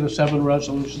any of the 7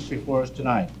 resolutions before us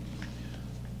tonight.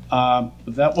 But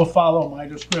that will follow my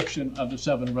description of the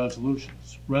 7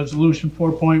 resolutions. Resolution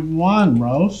 4.1,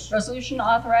 Rose. Resolution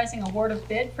authorizing award of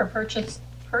bid for purchase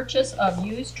of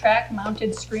used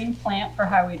track-mounted screen plant for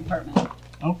Highway Department.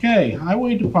 Okay,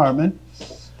 Highway Department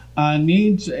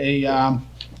needs a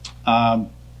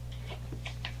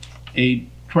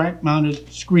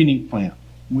track-mounted screening plant.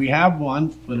 We have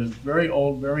one, but it's very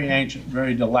old, very ancient,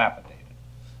 very dilapidated.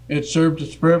 It served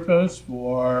its purpose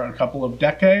for a couple of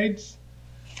decades,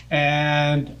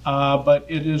 and but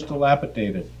it is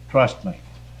dilapidated, trust me.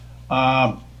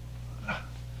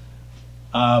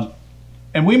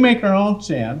 And we make our own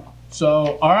sand,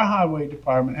 so our highway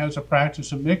department has a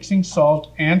practice of mixing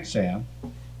salt and sand,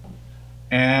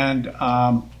 and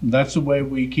that's the way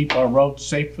we keep our roads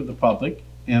safe for the public.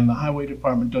 And the highway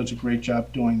department does a great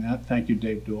job doing that. Thank you,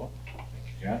 Dave Duell.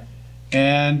 Yeah.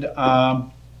 And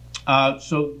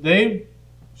so they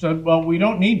said, well, we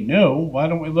don't need new. Why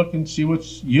don't we look and see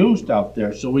what's used out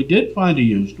there? So we did find a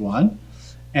used one,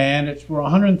 and it's for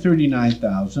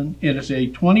 $139,000. It is a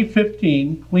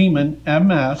 2015 Kleeman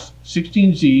MS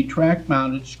 16Z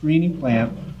track-mounted screening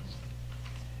plant,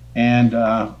 and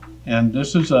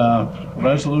this is a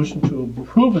resolution to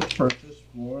approve its purchase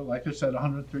for, like I said,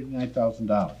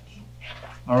 $139,000.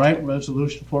 All right,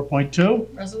 resolution 4.2.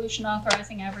 Resolution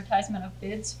authorizing advertisement of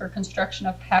bids for construction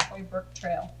of Halfway Brook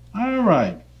Trail. All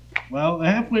right. Well, the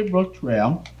Halfway Brook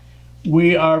Trail,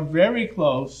 we are very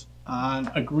close on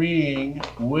agreeing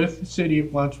with the city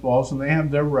of Glens Falls, and they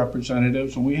have their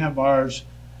representatives, and we have ours,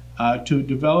 to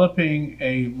developing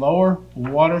a lower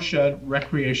watershed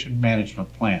recreation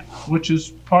management plan, which is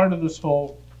part of this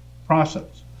whole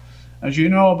process. As you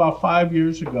know, about 5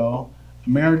 years ago,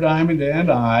 Mayor Diamond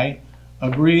and I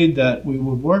agreed that we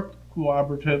would work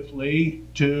cooperatively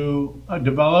to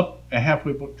develop a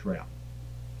halfway book trail.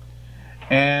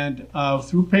 And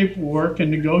through paperwork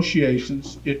and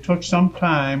negotiations, it took some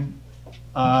time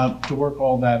to work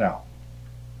all that out.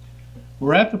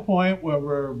 We're at the point where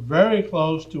we're very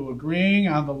close to agreeing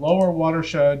on the lower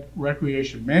watershed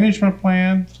recreation management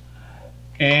plan.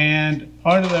 And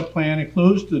part of that plan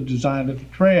includes the design of the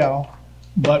trail.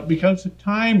 But because of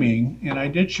timing, and I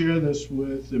did share this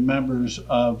with the members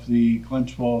of the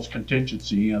Glens Falls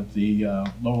contingency of the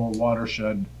Lower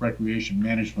Watershed Recreation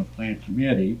Management Plan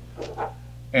Committee,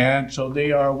 and so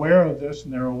they are aware of this,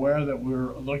 and they're aware that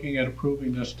we're looking at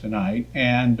approving this tonight.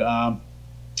 And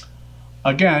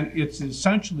again, it's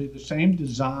essentially the same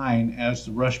design as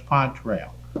the Rush Pond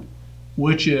Trail,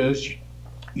 which is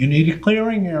you need a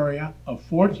clearing area of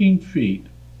 14 feet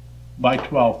by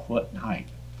 12 foot in height.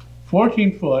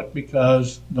 14 foot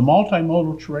because the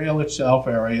multimodal trail itself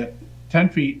area, 10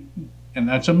 feet, and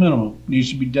that's a minimum, needs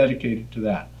to be dedicated to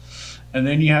that. And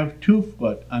then you have 2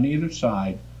 foot on either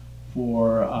side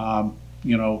for,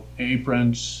 you know,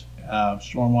 aprons,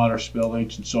 stormwater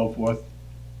spillage and so forth.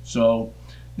 So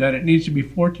that it needs to be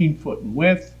 14 foot in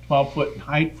width, 12 foot in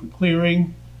height for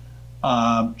clearing,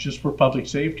 just for public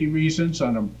safety reasons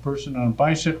on a person on a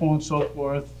bicycle and so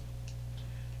forth.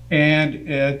 And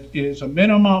it is a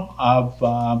minimum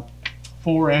of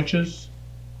 4 inches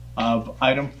of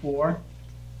item 4.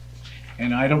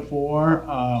 And item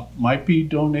 4 might be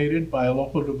donated by a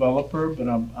local developer, but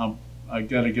I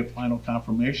got to get final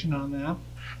confirmation on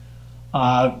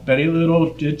that. Betty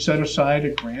Little did set aside a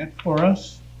grant for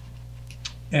us,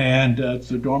 and it's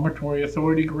the Dormitory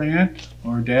Authority Grant,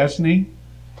 or DASNY,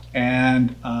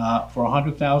 and for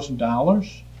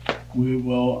 $100,000. We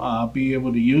will be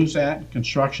able to use that in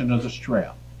construction of this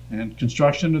trail. And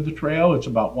construction of the trail, it's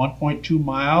about 1.2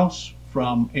 miles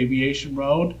from Aviation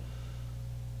Road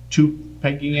to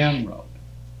Peggy Ann Road.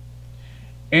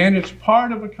 And it's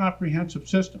part of a comprehensive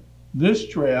system. This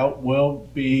trail will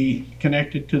be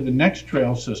connected to the next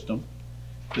trail system.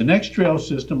 The next trail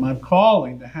system I'm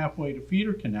calling the Halfway to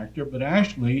Feeder Connector, but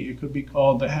actually it could be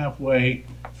called the Halfway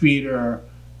Feeder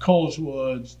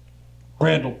Coleswoods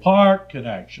Randall Park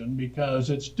connection, because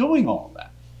it's doing all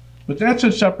that. But that's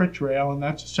a separate trail and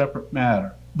that's a separate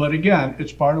matter. But again,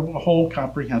 it's part of a whole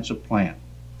comprehensive plan.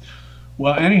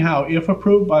 Well, anyhow, if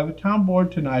approved by the town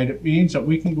board tonight, it means that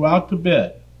we can go out to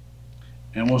bid,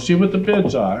 and we'll see what the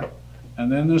bids are,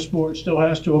 and then this board still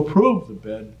has to approve the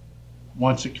bid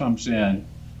once it comes in,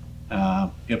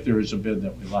 if there is a bid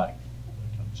that we like.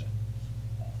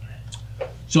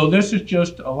 So this is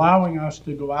just allowing us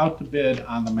to go out to bid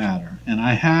on the matter. And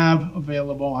I have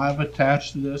available, I've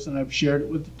attached to this and I've shared it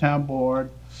with the town board,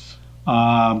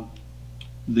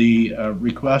 the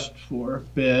request for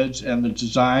bids and the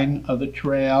design of the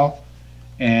trail,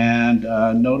 and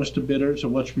notice to bidders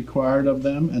of what's required of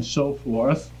them and so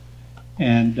forth.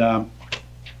 And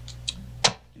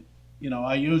you know,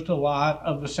 I used a lot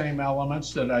of the same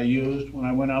elements that I used when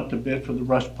I went out to bid for the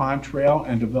Rush Pond Trail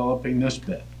and developing this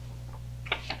bid.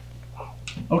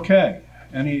 Okay,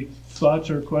 any thoughts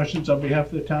or questions on behalf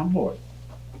of the town board?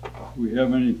 Do we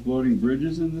have any floating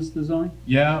bridges in this design?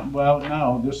 Yeah, well,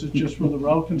 no, this is just for the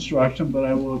road construction, but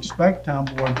I will expect town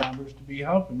board members to be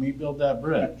helping me build that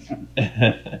bridge.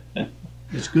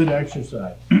 It's good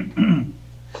exercise.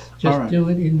 Just right. do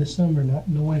it in the summer, not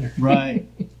in the winter. Right.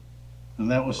 And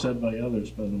that was said by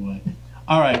others, by the way.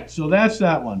 All right, so that's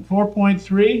that one.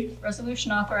 4.3.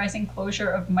 Resolution authorizing closure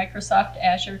of Microsoft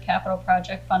Azure Capital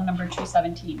Project Fund number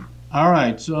 217. All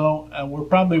right, so we're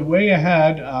probably way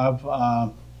ahead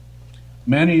of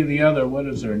many of the other, what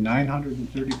is there,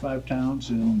 935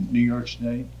 towns in New York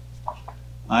State.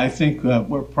 I think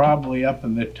we're probably up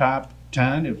in the top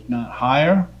 10, if not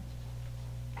higher,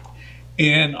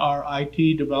 in our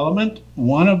IT development.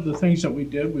 One of the things that we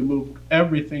did, we moved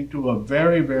everything to a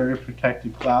very, very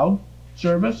protected cloud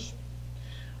service.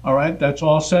 All right, that's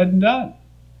all said and done.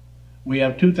 We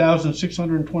have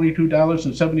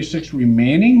 $2,622.76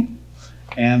 remaining,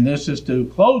 and this is to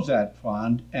close that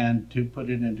fund and to put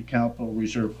it into Capital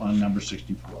Reserve Fund number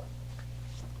 64.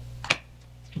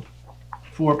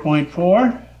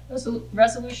 4.4.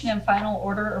 Resolution and final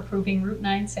order approving Route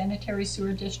 9 Sanitary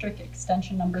Sewer District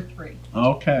Extension number 3.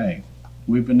 Okay,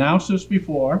 we've announced this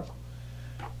before.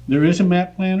 There is a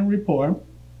map plan and report,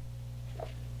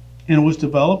 and it was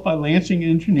developed by Lansing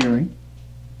Engineering,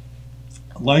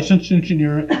 a licensed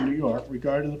engineer in New York,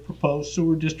 regarding the proposed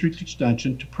sewer district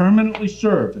extension to permanently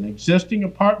serve an existing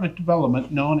apartment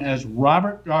development known as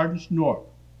Robert Gardens North,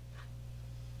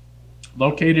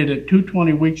 located at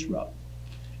 220 Weeks Road.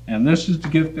 And this is to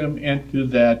get them into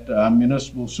that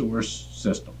municipal sewer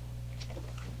system.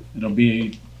 It'll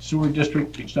be sewer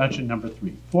district extension number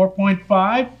 3.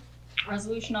 4.5,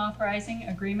 Resolution authorizing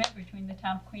agreement between the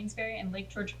town of Queensbury and Lake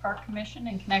George Park Commission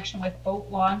in connection with boat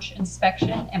launch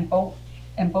inspection and boat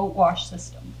wash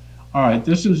system. all right,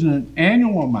 this is an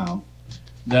annual amount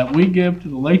that we give to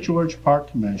the Lake George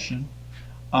Park Commission.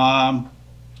 And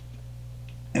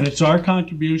it's our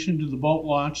contribution to the boat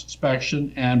launch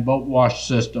inspection and boat wash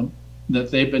system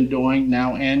that they've been doing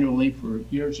now annually for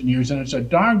years and years. And it's a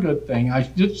darn good thing. I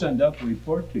did send out the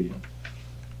report to you.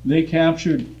 They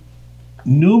captured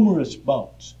numerous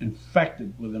boats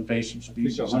infected with invasive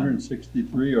species. I think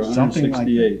 163 or Something like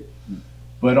 168.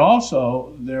 But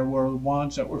also, there were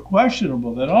ones that were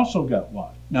questionable that also got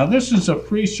washed. Now, this is a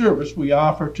free service we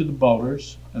offer to the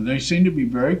boaters, and they seem to be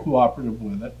very cooperative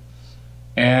with it.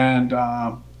 And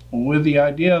with the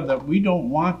idea that we don't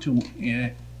want to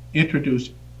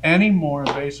introduce any more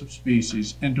invasive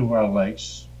species into our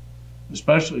lakes,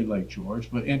 especially Lake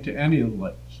George, but into any of the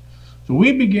lakes. So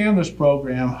we began this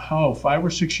program, 5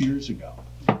 or 6 years ago.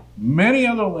 Many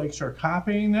other lakes are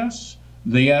copying this.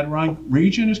 The Adirondack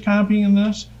region is copying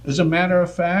this. As a matter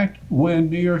of fact, when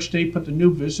New York State put the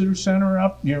new visitor center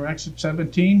up near exit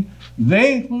 17,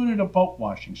 they included a boat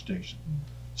washing station.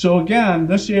 So again,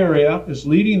 this area is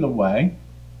leading the way,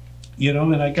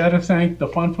 and I got to thank the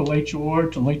Fund for Lake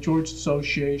George and Lake George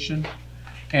Association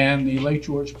and the Lake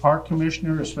George Park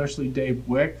Commissioner, especially Dave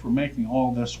Wick, for making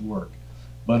all this work.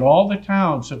 But all the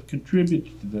towns have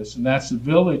contributed to this, and that's the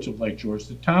village of Lake George,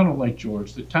 the town of Lake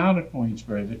George, the town of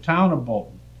Queensbury, the town of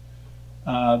Bolton,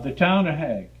 the town of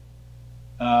Hague,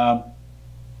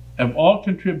 have all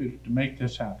contributed to make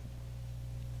this happen.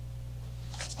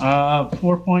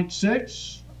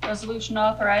 4.6. Resolution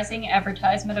authorizing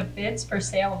advertisement of bids for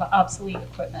sale of obsolete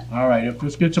equipment. All right, if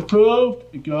this gets approved,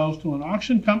 it goes to an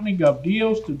auction company, Gov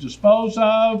Deals, to dispose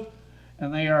of.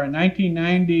 And they are a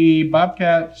 1990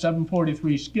 Bobcat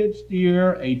 743 skid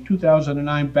steer, a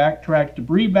 2009 Backtrack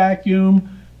debris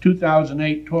vacuum,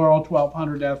 2008 Toro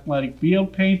 1200 athletic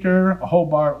field painter, a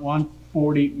Hobart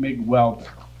 140 MIG welder.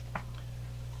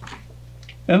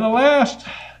 And the last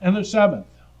and the 7th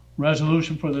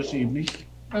resolution for this evening.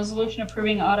 Resolution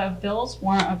approving audit of bills,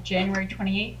 warrant of January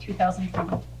 28,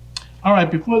 2020. All right,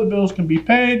 before the bills can be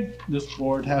paid, this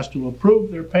board has to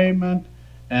approve their payment.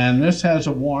 And this has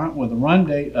a warrant with a run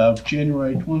date of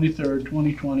January 23rd,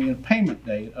 2020, and payment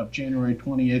date of January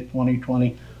 28th,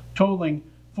 2020, totaling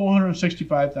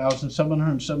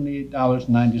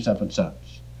 $465,778.97.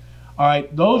 All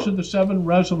right, those are the 7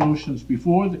 resolutions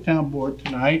before the town board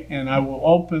tonight, and I will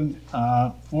open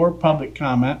for public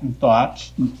comment and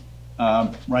thoughts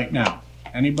right now.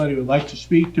 Anybody would like to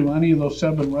speak to any of those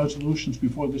 7 resolutions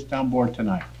before this town board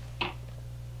tonight?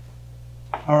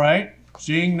 All right,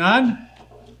 seeing none.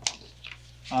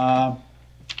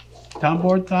 Town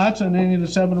board thoughts on any of the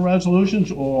 7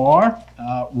 resolutions, or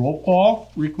roll call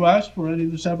request for any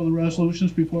of the 7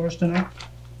 resolutions before us tonight?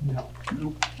 No.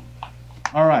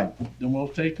 All right, then we'll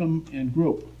take them in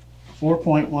group.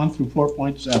 4.1 through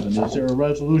 4.7. Is there a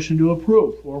resolution to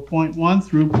approve 4.1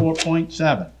 through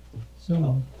 4.7?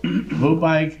 So Moved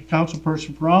by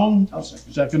Councilperson Ferone,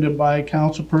 seconded by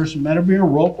Councilperson Medevere.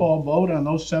 Roll call vote on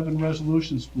those 7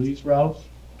 resolutions, please, Ralph.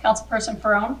 Councilperson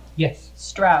Ferone, yes.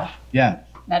 Stroud, Yeah.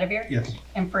 Medevere, Yes.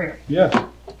 and Freer. Yes.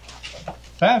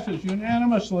 Passes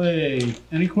unanimously.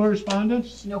 Any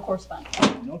correspondence? No correspondence.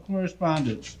 No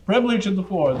correspondence. Privilege of the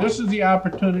floor. This is the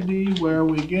opportunity where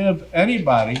we give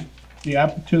anybody the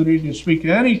opportunity to speak to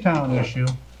any town issue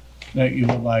that you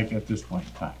would like at this point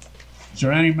in time. Is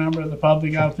there any member of the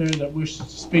public out there that wishes to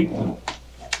speak to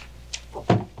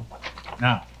them?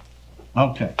 No.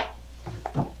 Okay.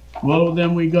 Well,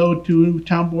 then we go to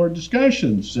town board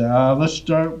discussions. Let's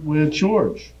start with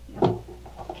George. I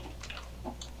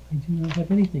do not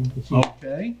have anything to say.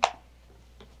 Okay.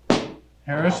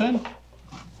 Harrison?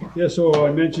 Yeah, so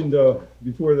I mentioned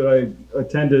before that I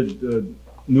attended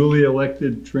newly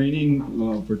elected training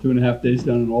for 2.5 days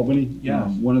down in Albany.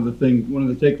 Yes. One of the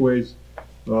takeaways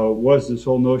was this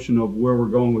whole notion of where we're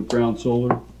going with ground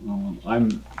solar.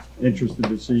 I'm interested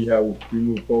to see how we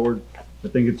move forward. I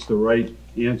think it's the right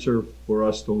answer for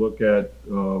us to look at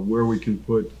where we can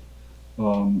put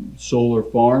solar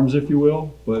farms, if you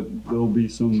will, but there'll be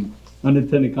some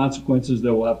unintended consequences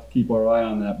that we'll have to keep our eye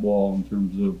on that ball in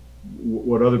terms of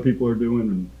what other people are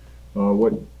doing and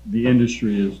what the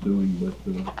industry is doing. But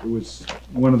it was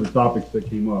one of the topics that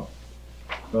came up.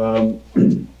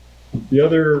 The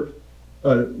other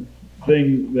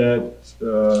thing that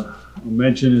I'll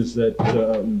mention is that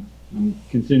I'm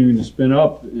continuing to spin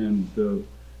up and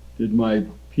did my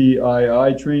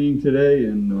PII training today,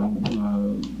 and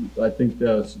I think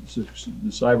the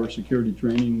cybersecurity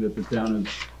training that the town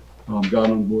has got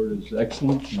on board is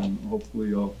excellent, and hopefully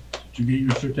Did you get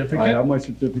your certificate? I have my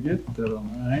certificate that I'll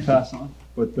right. pass on.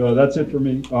 But that's it for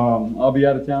me. I'll be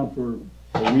out of town for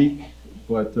a week,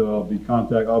 but I'll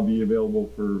be available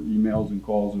for emails and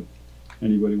calls if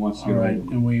anybody wants to All get right, hold of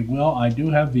me. and we will. I do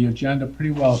have the agenda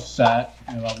pretty well set,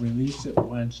 and I'll release it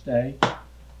Wednesday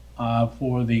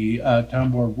for the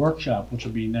town board workshop, which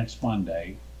will be next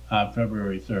Monday,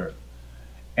 February 3rd.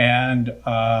 And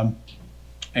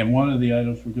one of the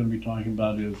items we're going to be talking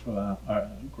about is our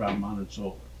ground-mounted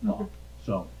solar. Okay.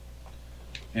 So,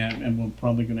 and we're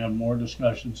probably going to have more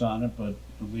discussions on it, but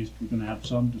at least we're going to have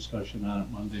some discussion on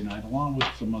it Monday night, along with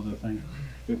some other things.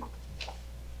 Good.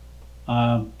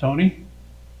 Tony?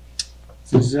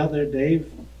 So this is out there,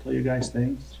 Dave. Tell you guys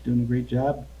thanks. You're doing a great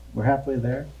job. We're halfway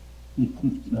there.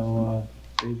 So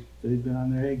they've been on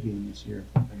their A game this year.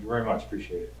 Thank you very much.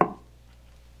 Appreciate it.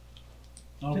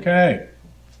 Okay.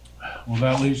 Well,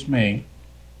 that leaves me.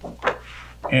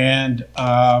 And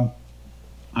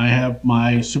I have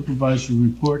my supervisory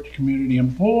report to community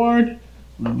and board.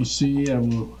 Let me see. I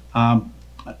will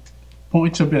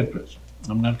points of interest.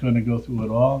 I'm not going to go through it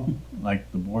all, like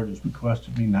the board has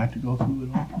requested me not to go through it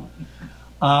all.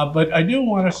 But I do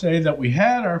want to say that we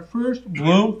had our first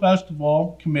Bloom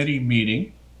Festival committee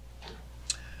meeting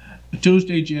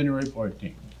Tuesday, January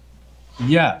 14th.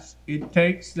 Yes, it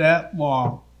takes that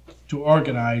long to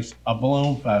organize a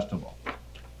balloon festival,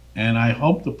 and I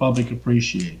hope the public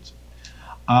appreciates it.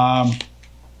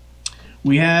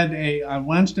 We had on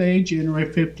Wednesday, January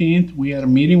 15th, we had a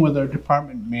meeting with our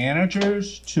department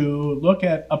managers to look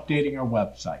at updating our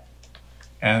website.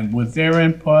 And with their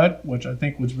input, which I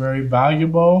think was very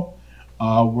valuable,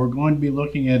 we're going to be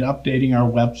looking at updating our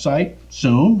website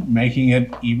soon, making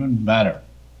it even better.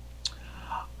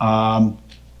 On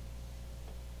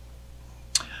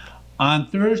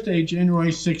Thursday,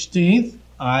 January 16th,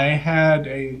 I had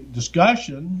a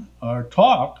discussion or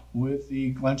talk with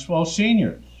the Glennsville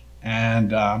seniors. And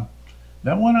that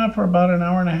went on for about an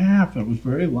hour and a half. It was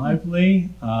very lively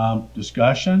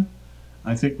discussion.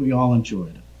 I think we all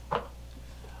enjoyed it.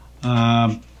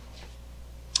 On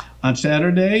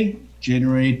Saturday,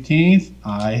 January 18th,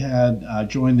 I had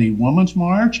joined the Women's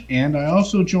March, and I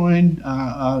also joined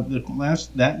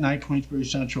that night Queensbury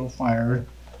Central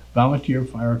Volunteer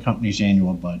Fire Company's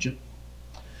annual budget.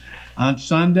 On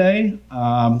Sunday,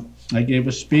 I gave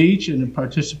a speech and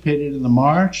participated in the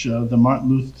march of the Martin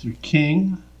Luther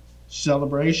King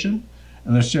celebration,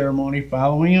 and the ceremony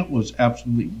following it was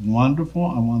absolutely wonderful.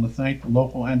 I want to thank the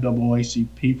local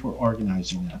NAACP for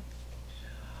organizing that.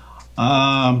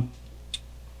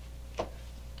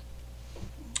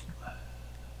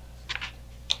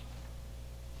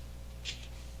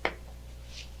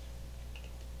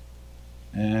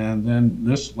 And then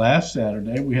this last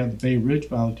Saturday, we had the Bay Ridge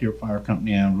Volunteer Fire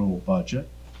Company annual budget.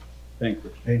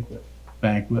 Banquet,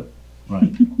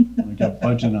 right. I got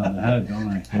budget on the head, don't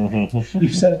I?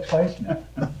 You've said it twice now.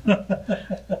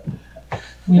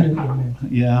 We knew what you meant.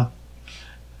 Yeah.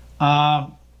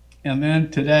 And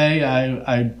then today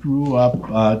I drew up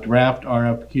a draft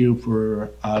RFQ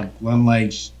for Glen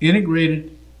Lake's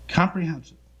integrated,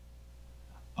 comprehensive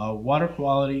water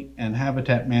quality and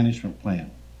habitat management plan.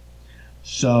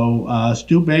 So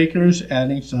Stu Baker's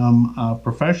adding some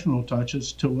professional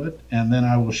touches to it, and then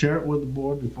I will share it with the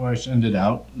board before I send it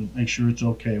out, make sure it's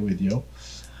okay with you.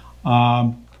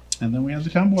 And then we have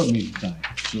the town board meeting tonight.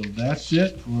 So that's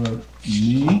it for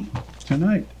me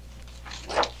tonight.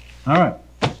 All right.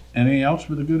 Anything else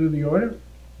for the good of the order?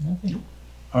 Nothing.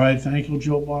 All right. Thank you,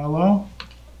 Joe Barlow,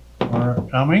 for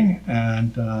coming,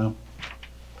 and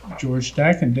George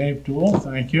Stack and Dave Toole,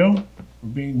 thank you for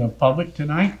being the public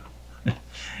tonight.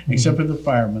 Except for the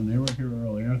firemen, they were here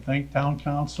earlier. Thank town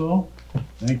council.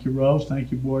 Thank you, Rose.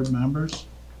 Thank you, board members.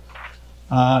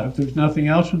 If there's nothing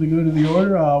else for the good of the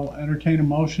order, I'll entertain a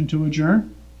motion to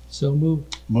adjourn. So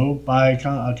moved. Moved by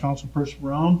Councilperson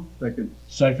Rome. Second.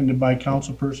 Seconded by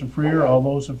Councilperson Freer. All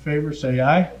those in favor say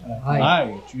aye.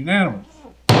 Aye. It's unanimous.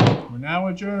 We're now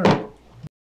adjourned.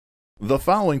 The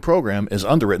following program is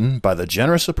underwritten by the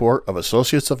generous support of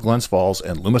Associates of Glens Falls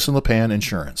and Loomis and Lipan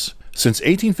Insurance. Since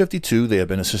 1852, they have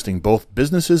been assisting both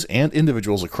businesses and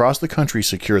individuals across the country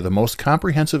secure the most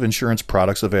comprehensive insurance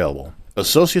products available.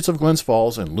 Associates of Glens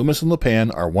Falls and Loomis and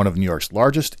Lipan are one of New York's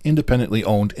largest independently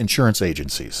owned insurance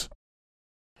agencies.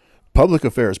 Public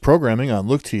Affairs programming on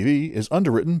Look TV is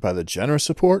underwritten by the generous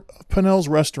support of Pinnell's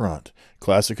Restaurant,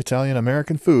 classic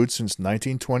Italian-American food since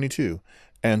 1922,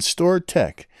 and Stored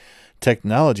Tech,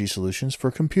 Technology solutions for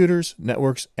computers,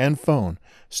 networks, and phone.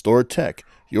 Stored Tech,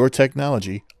 your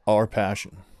technology, our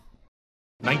passion.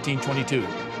 1922,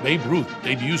 Babe Ruth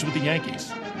debuts with the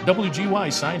Yankees.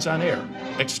 WGY signs on air.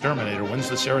 Exterminator wins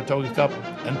the Saratoga Cup,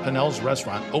 and Pinnell's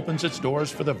restaurant opens its doors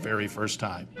for the very first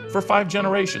time. For 5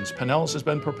 generations, Pinnell's has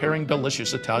been preparing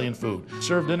delicious Italian food,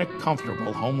 served in a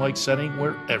comfortable home-like setting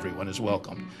where everyone is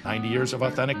welcome. 90 years of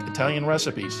authentic Italian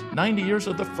recipes, 90 years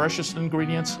of the freshest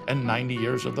ingredients, and 90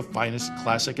 years of the finest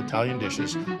classic Italian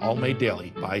dishes, all made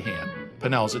daily by hand.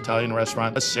 Pinnell's Italian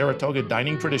Restaurant, a Saratoga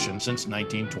dining tradition since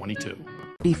 1922.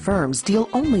 Firms deal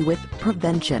only with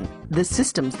prevention, the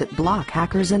systems that block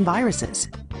hackers and viruses.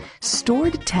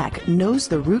 Stored Tech knows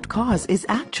the root cause is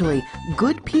actually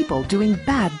good people doing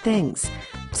bad things.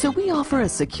 So we offer a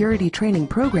security training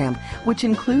program which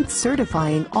includes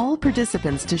certifying all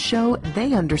participants to show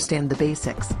they understand the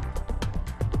basics.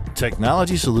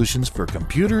 Technology solutions for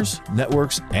computers,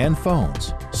 networks, and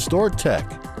phones. Stored Tech,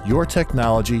 your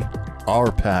technology,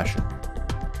 our passion.